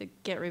comics to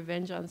get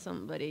revenge on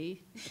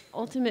somebody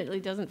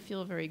ultimately doesn't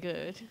feel very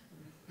good.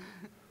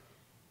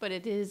 But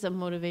it is a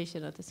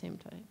motivation at the same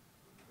time.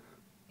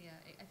 Yeah,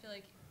 I feel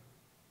like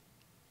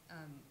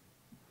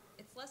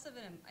it's less of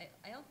an.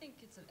 I don't think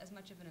it's as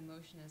much of an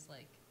emotion as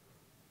like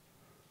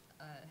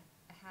a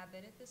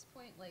habit at this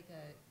point. Like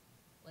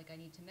I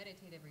need to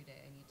meditate every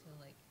day. I need to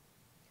like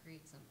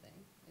create something.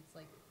 It's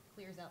like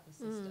clears out the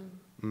system.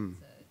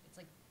 It's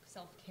like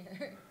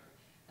self-care,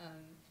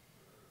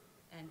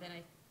 and then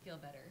I feel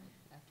better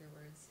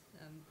afterwards,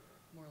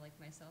 more like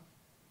myself.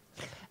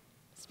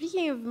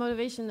 Speaking of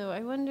motivation, though,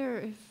 I wonder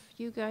if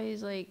you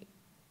guys like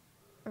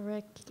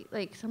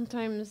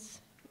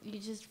sometimes you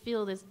just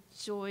feel this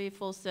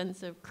joyful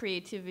sense of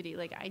creativity.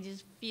 Like, I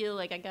just feel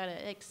like I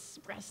gotta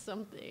express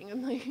something.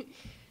 I'm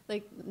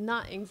like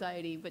not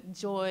anxiety, but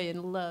joy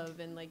and love,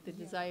 and like the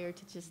desire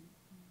to just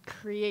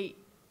create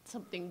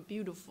something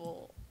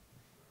beautiful.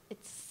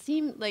 It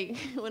seemed like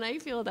when I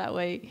feel that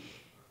way,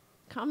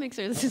 comics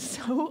are just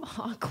so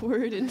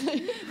awkward and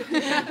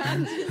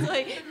just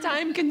like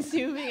time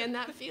consuming, and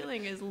that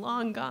feeling is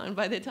long gone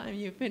by the time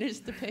you finish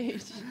the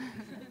page.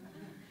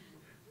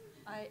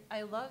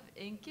 I love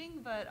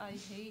inking, but I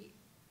hate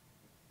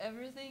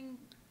everything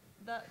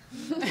that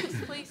takes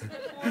place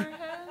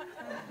beforehand.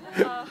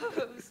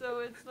 So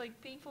it's like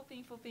painful,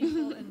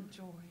 and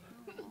joy.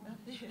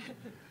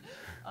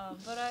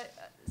 But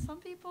some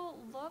people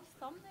love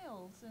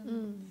thumbnails,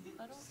 and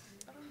I don't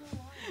know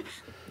why.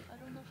 I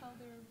don't know how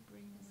their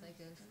brain is.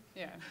 Psychos.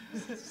 Yeah,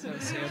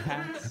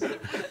 sociopaths.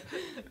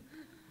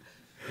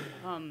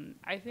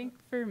 I think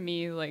for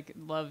me, like,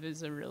 love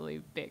is a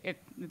really big, it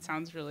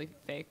sounds really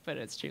fake, but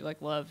it's true. Like,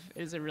 love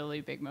is a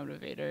really big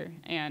motivator.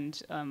 And,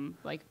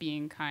 like,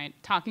 being kind,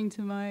 talking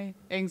to my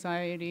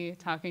anxiety,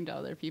 talking to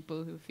other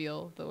people who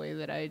feel the way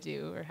that I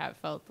do or have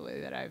felt the way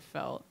that I've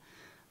felt.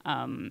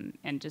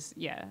 And just,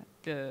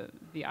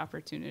 the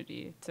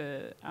opportunity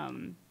to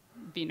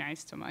be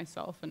nice to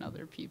myself and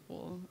other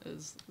people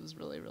is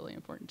really, really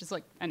important. Just,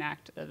 like, an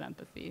act of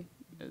empathy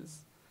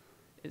is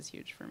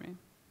huge for me.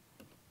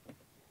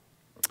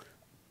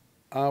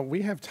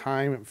 We have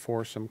time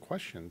for some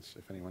questions,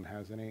 if anyone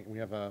has any. We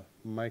have a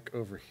mic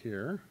over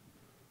here.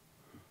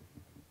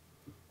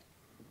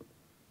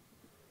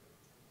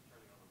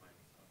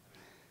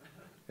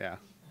 Yeah.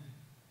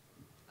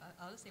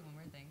 I'll just say one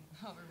more thing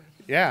while we're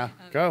waiting. Yeah,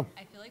 go.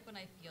 I feel like when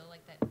I feel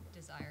like that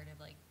desire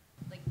to like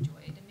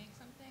joy to make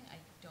something, I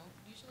don't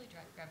usually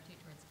gravitate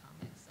towards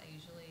comics. I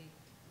usually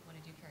want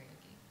to do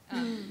karaoke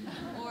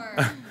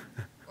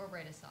or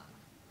write a song.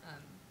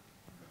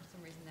 For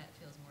some reason, that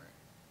feels more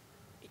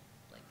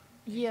like.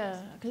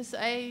 Yeah, because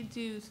I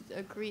do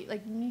agree.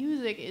 Like,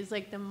 music is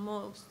like the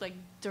most like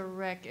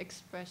direct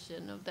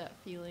expression of that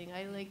feeling.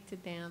 I like to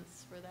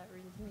dance for that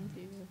reason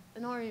too,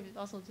 and or even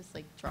also just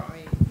like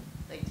drawing,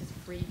 like just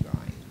free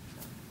drawing.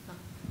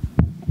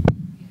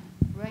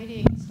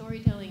 Writing,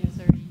 storytelling is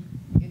very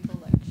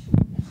intellectual.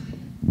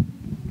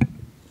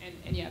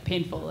 And yeah,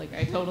 painful. Like,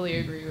 I totally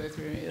agree with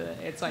Rumi.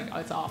 It's like,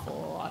 it's awful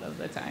a lot of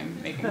the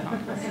time making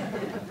comics.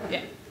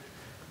 Yeah.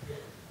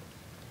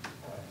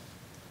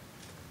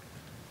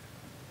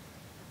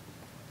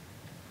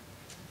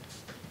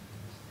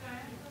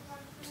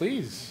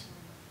 Please.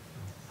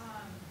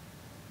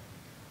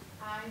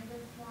 I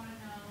just want to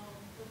know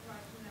the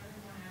question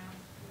everyone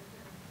asks, which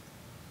is,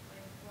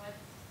 like, what's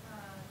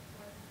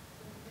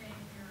the thing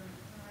you're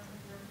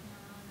currently working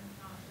on that's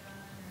not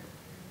done, or you're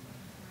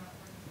thinking about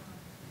working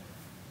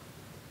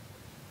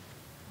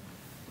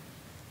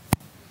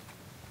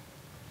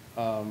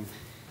on?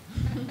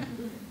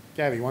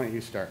 Gabby, why don't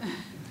you start?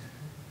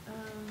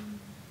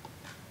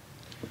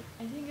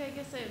 I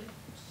guess I'm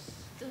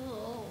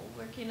still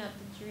working out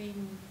the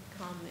dream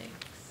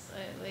comics.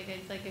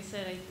 Like I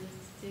said, I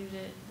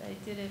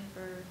did it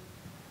for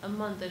a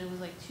month, and it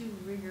was like too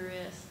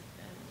rigorous,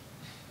 and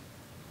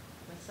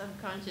my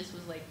subconscious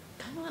was like,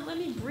 "Come on, let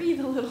me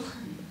breathe a little."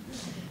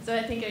 So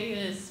I think I'm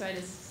gonna try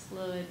to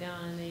slow it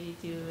down and maybe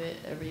do it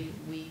every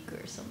week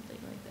or something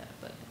like that.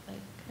 But I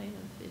kind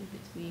of in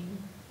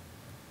between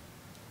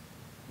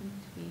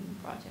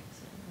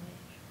projects in a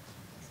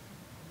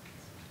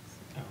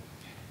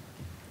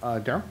way.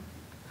 Daryl?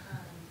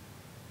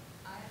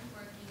 I'm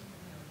working,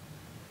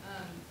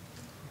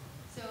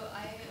 so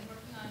I am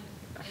working on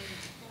a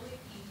fully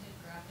painted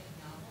graphic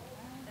novel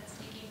that's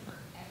taking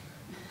forever.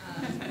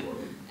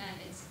 And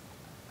it's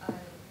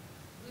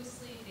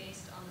loosely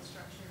based on the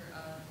structure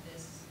of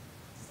this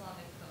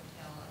Slavic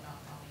folktale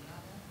about Baba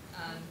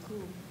Yaga.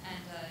 Cool.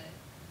 And,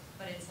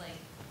 but it's like,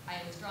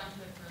 I was drawn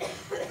to it for like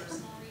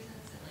personal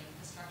reasons, and like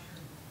the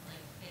structure, like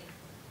fit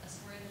a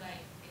story that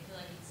I feel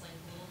like it's like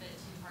a little bit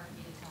too hard for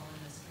me to tell in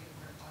a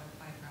straightforward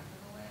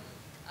autobiographical way.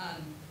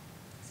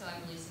 So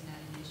I'm releasing that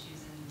in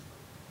issues, and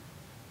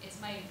it's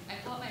I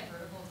call it my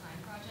vertical time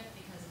project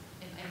because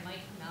it might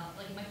come out,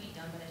 like it might be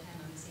done by the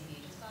time I'm the same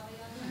age as Baba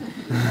Yaga.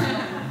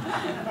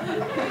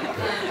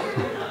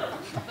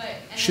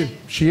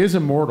 She is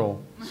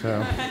immortal,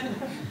 so.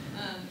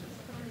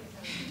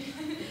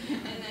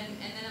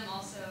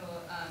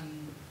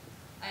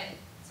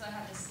 So I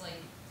have this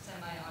like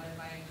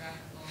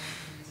semi-autobiographical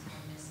series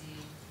called Missy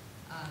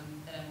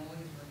that I'm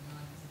always working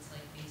on because it's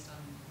like based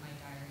on my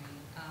diary.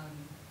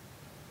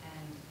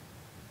 And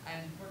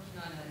I'm working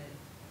on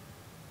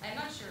I'm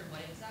not sure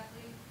what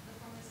exactly the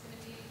form is going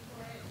to be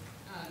for it,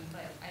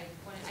 but I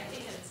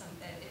think that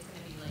it's going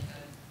to be like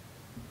a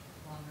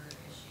longer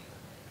issue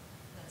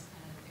that's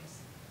kind of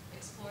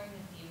exploring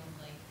the theme of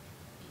like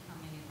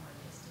becoming an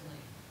artist and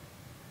like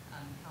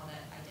how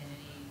that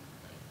identity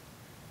like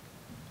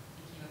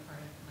became a part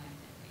of my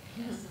identity,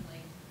 I guess. And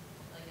like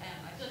I don't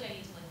know, I feel like I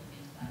need to like look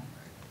into that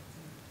more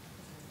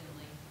because it's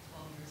been like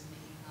 12 years of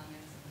making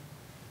comics,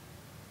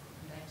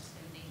 and I've just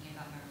been thinking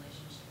about my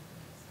relationship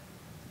with it. So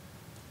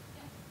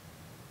yeah.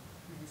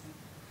 Amazing.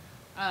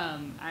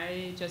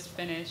 I just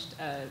finished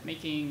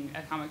making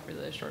a comic for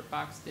the Short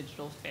Box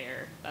Digital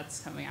Fair. That's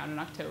coming out in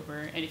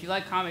October. And if you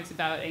like comics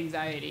about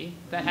anxiety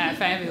that have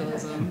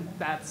fabulism,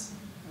 that's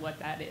what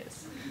that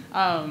is.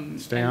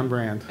 Stay on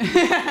brand.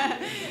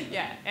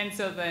 Yeah, and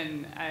so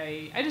then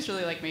I just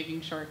really like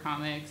making short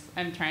comics.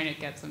 I'm trying to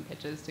get some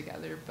pitches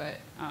together, but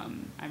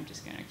I'm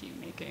just going to keep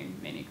making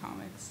mini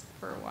comics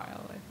for a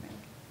while, I think.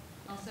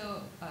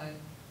 Also, I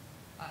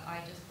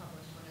just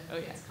published one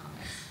of his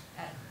comics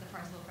at the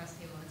Parcel Press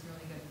table, and it's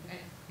really good.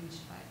 You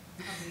should buy it.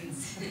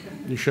 Please.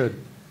 You should.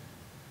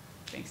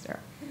 Thanks, Daryl.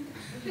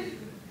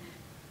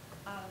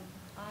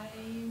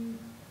 I'm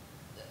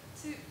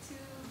two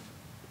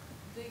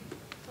big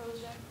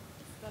projects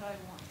that I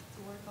want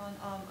to work on.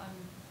 I'm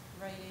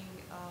writing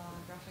a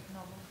graphic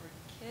novel for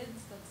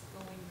kids that's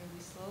going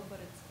really slow, but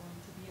it's going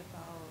to be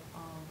about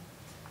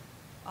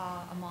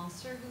a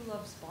monster who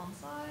loves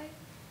bonsai.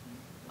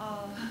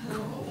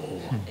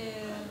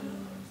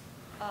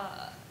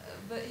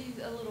 But he's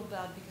a little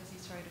bad because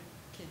he's trying to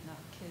kidnap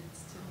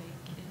kids to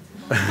make into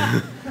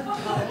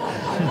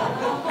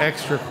bonsai.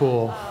 Extra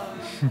cool.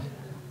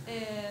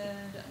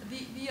 And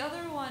the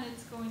other one,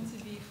 it's going to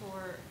be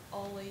for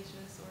all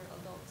ages or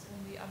adults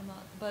only.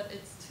 But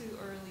it's too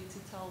early to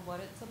tell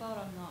what it's about.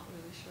 I'm not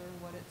really sure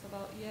what it's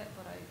about yet,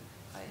 but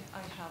I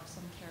have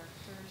some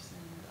characters,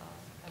 and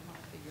I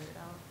want to figure it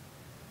out.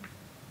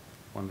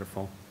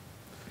 Wonderful.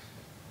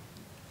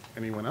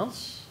 Anyone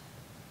else?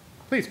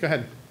 Please, go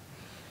ahead.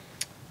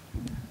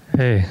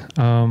 Hey,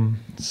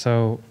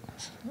 so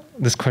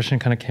this question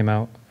kind of came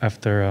out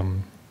after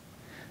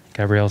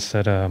Gabrielle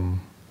said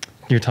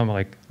you were talking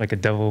about like a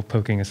devil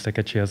poking a stick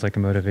at you as like a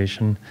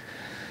motivation.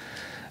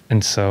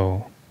 And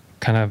so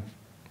kind of,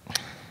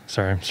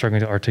 sorry, I'm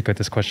struggling to articulate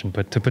this question,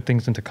 but to put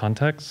things into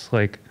context,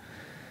 like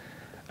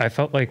I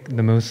felt like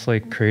the most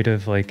like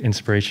creative like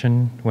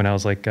inspiration when I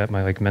was like at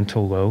my like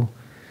mental low.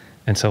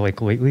 And so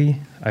like lately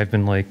I've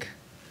been like,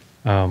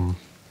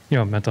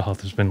 mental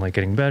health has been like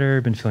getting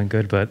better, been feeling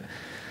good, but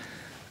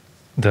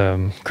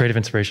the creative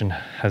inspiration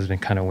has been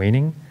kind of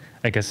waning,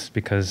 I guess,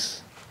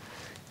 because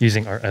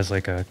using art as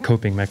like a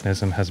coping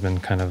mechanism has been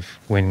kind of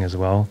waning as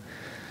well.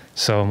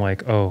 So I'm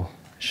like, oh,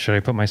 should I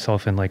put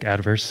myself in like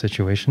adverse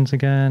situations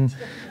again?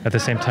 At the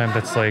same time,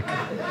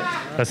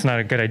 that's not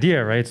a good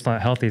idea, right? It's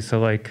not healthy. So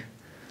like,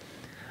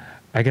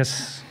 I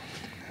guess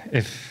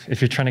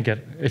if you're trying to get,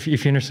 if you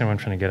understand what I'm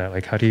trying to get at,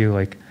 like, how do you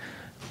like,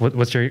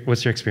 what's your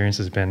experience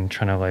has been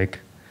trying to like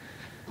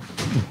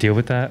deal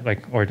with that,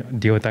 like, or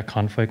deal with that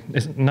conflict?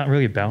 It's not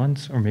really a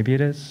balance, or maybe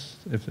it is,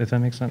 if that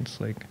makes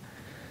sense. Like,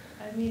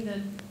 I mean,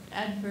 the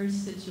adverse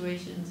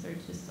situations are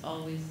just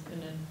always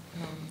gonna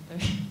come.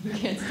 You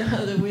can't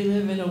stop that. We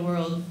live in a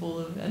world full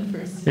of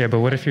adverse situations. Yeah, but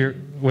what if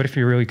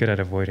you're really good at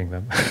avoiding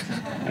them?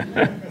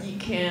 You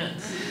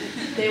can't.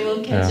 They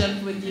will catch Yeah.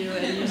 up with you,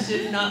 and you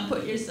should not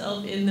put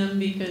yourself in them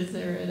because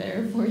they're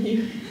there for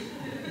you.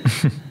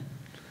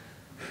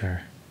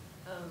 Fair.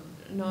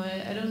 No,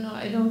 I don't know.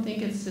 I don't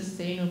think it's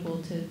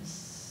sustainable to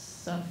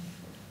suffer.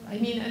 I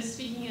mean, as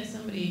speaking as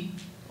somebody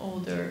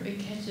older, it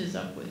catches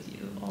up with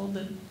you. All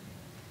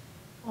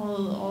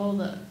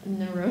the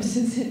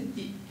neurosis,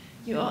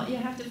 you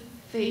have to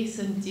face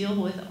and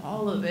deal with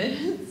all of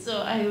it.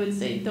 So I would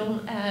say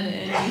don't add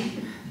any.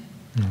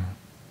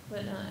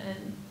 But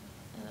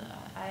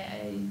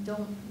I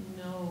don't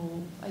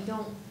know. I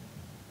don't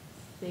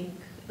think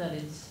that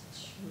it's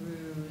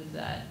true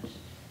that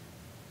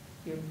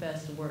your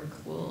best work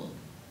will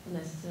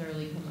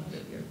necessarily come out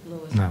of your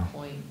lowest No.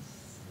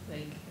 points.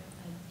 Like,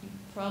 you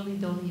probably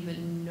don't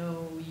even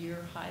know your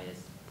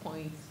highest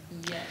points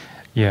yet.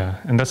 Yeah,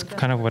 and that's So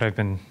kind of what I've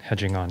been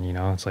hedging on, you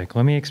know? It's like,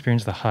 let me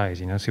experience the highs,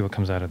 you know, see what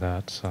comes out of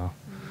that, so.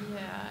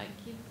 Yeah,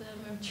 keep them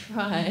or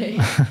try.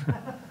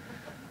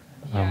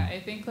 Yeah, I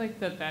think like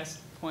the best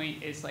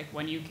point is like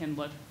when you can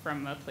look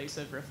from a place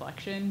of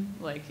reflection,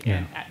 like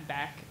Yeah. and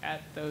back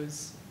at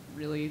those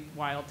really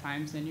wild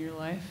times in your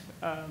life.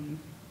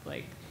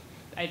 Like,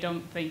 I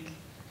don't think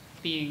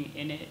being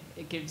in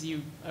it gives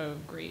you a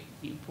great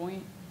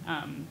viewpoint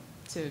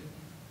to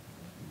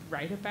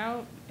write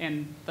about.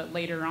 But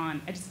later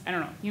on, I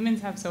don't know.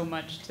 Humans have so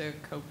much to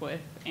cope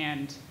with,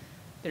 and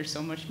there's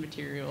so much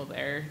material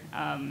there.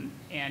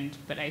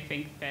 But I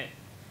think that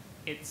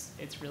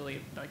it's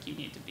really like you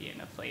need to be in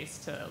a place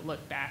to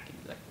look back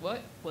and be like,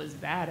 what was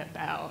that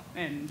about?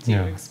 And to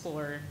Yeah.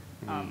 explore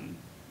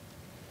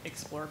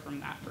from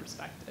that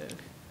perspective.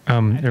 It,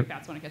 I think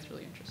that's when it gets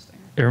really interesting.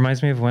 it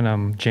reminds me of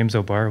when James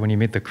O'Barr, when he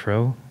made The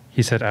Crow,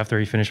 he said after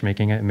he finished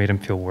making it, it made him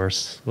feel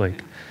worse,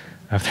 like,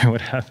 after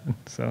what happened,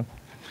 so. And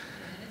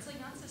it's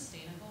like not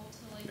sustainable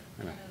to like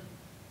kind of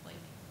like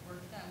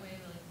work that way,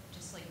 like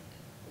just like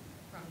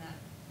from that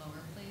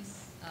lower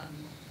place. I've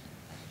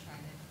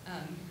tried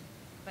it,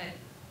 but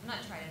I'm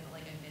not tried it, but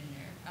like I've been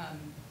there.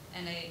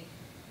 And I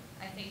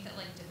think that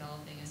like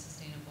developing a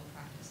sustainable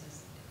practice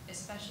is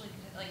especially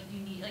like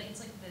you need like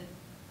it's like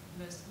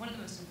one of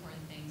the most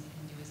important things you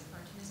can do as a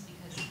cartoonist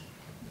because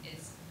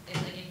it's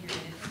like if you're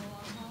in it for the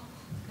long haul,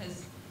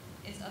 because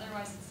it's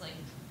otherwise it's like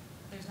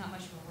there's not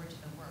much reward to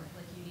the work.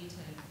 Like you need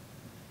to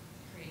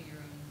create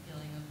your own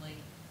feeling of like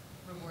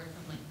reward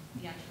from like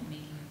the actual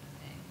making of the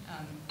thing.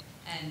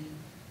 And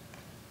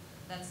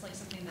that's like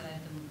something that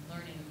I've been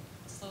learning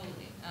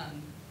slowly.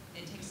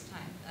 It takes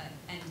time,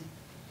 and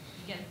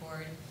you get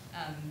bored.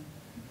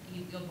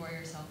 You'll bore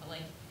yourself, but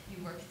like you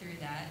work through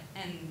that,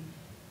 and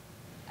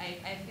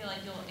I feel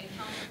like you'll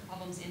encounter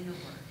problems in the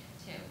work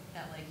too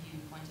that like you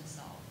want to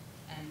solve,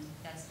 and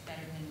that's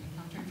better than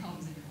encountering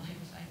problems in your life.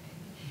 I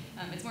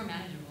think it's more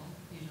manageable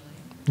usually.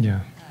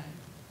 Yeah.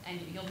 And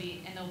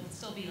there'll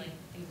still be like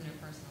things that are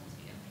personal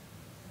to you.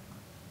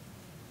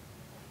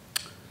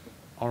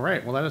 All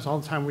right, well, that is all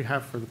the time we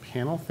have for the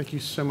panel. Thank you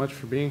so much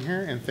for being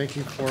here, and thank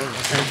you for a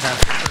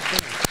fantastic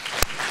presentation.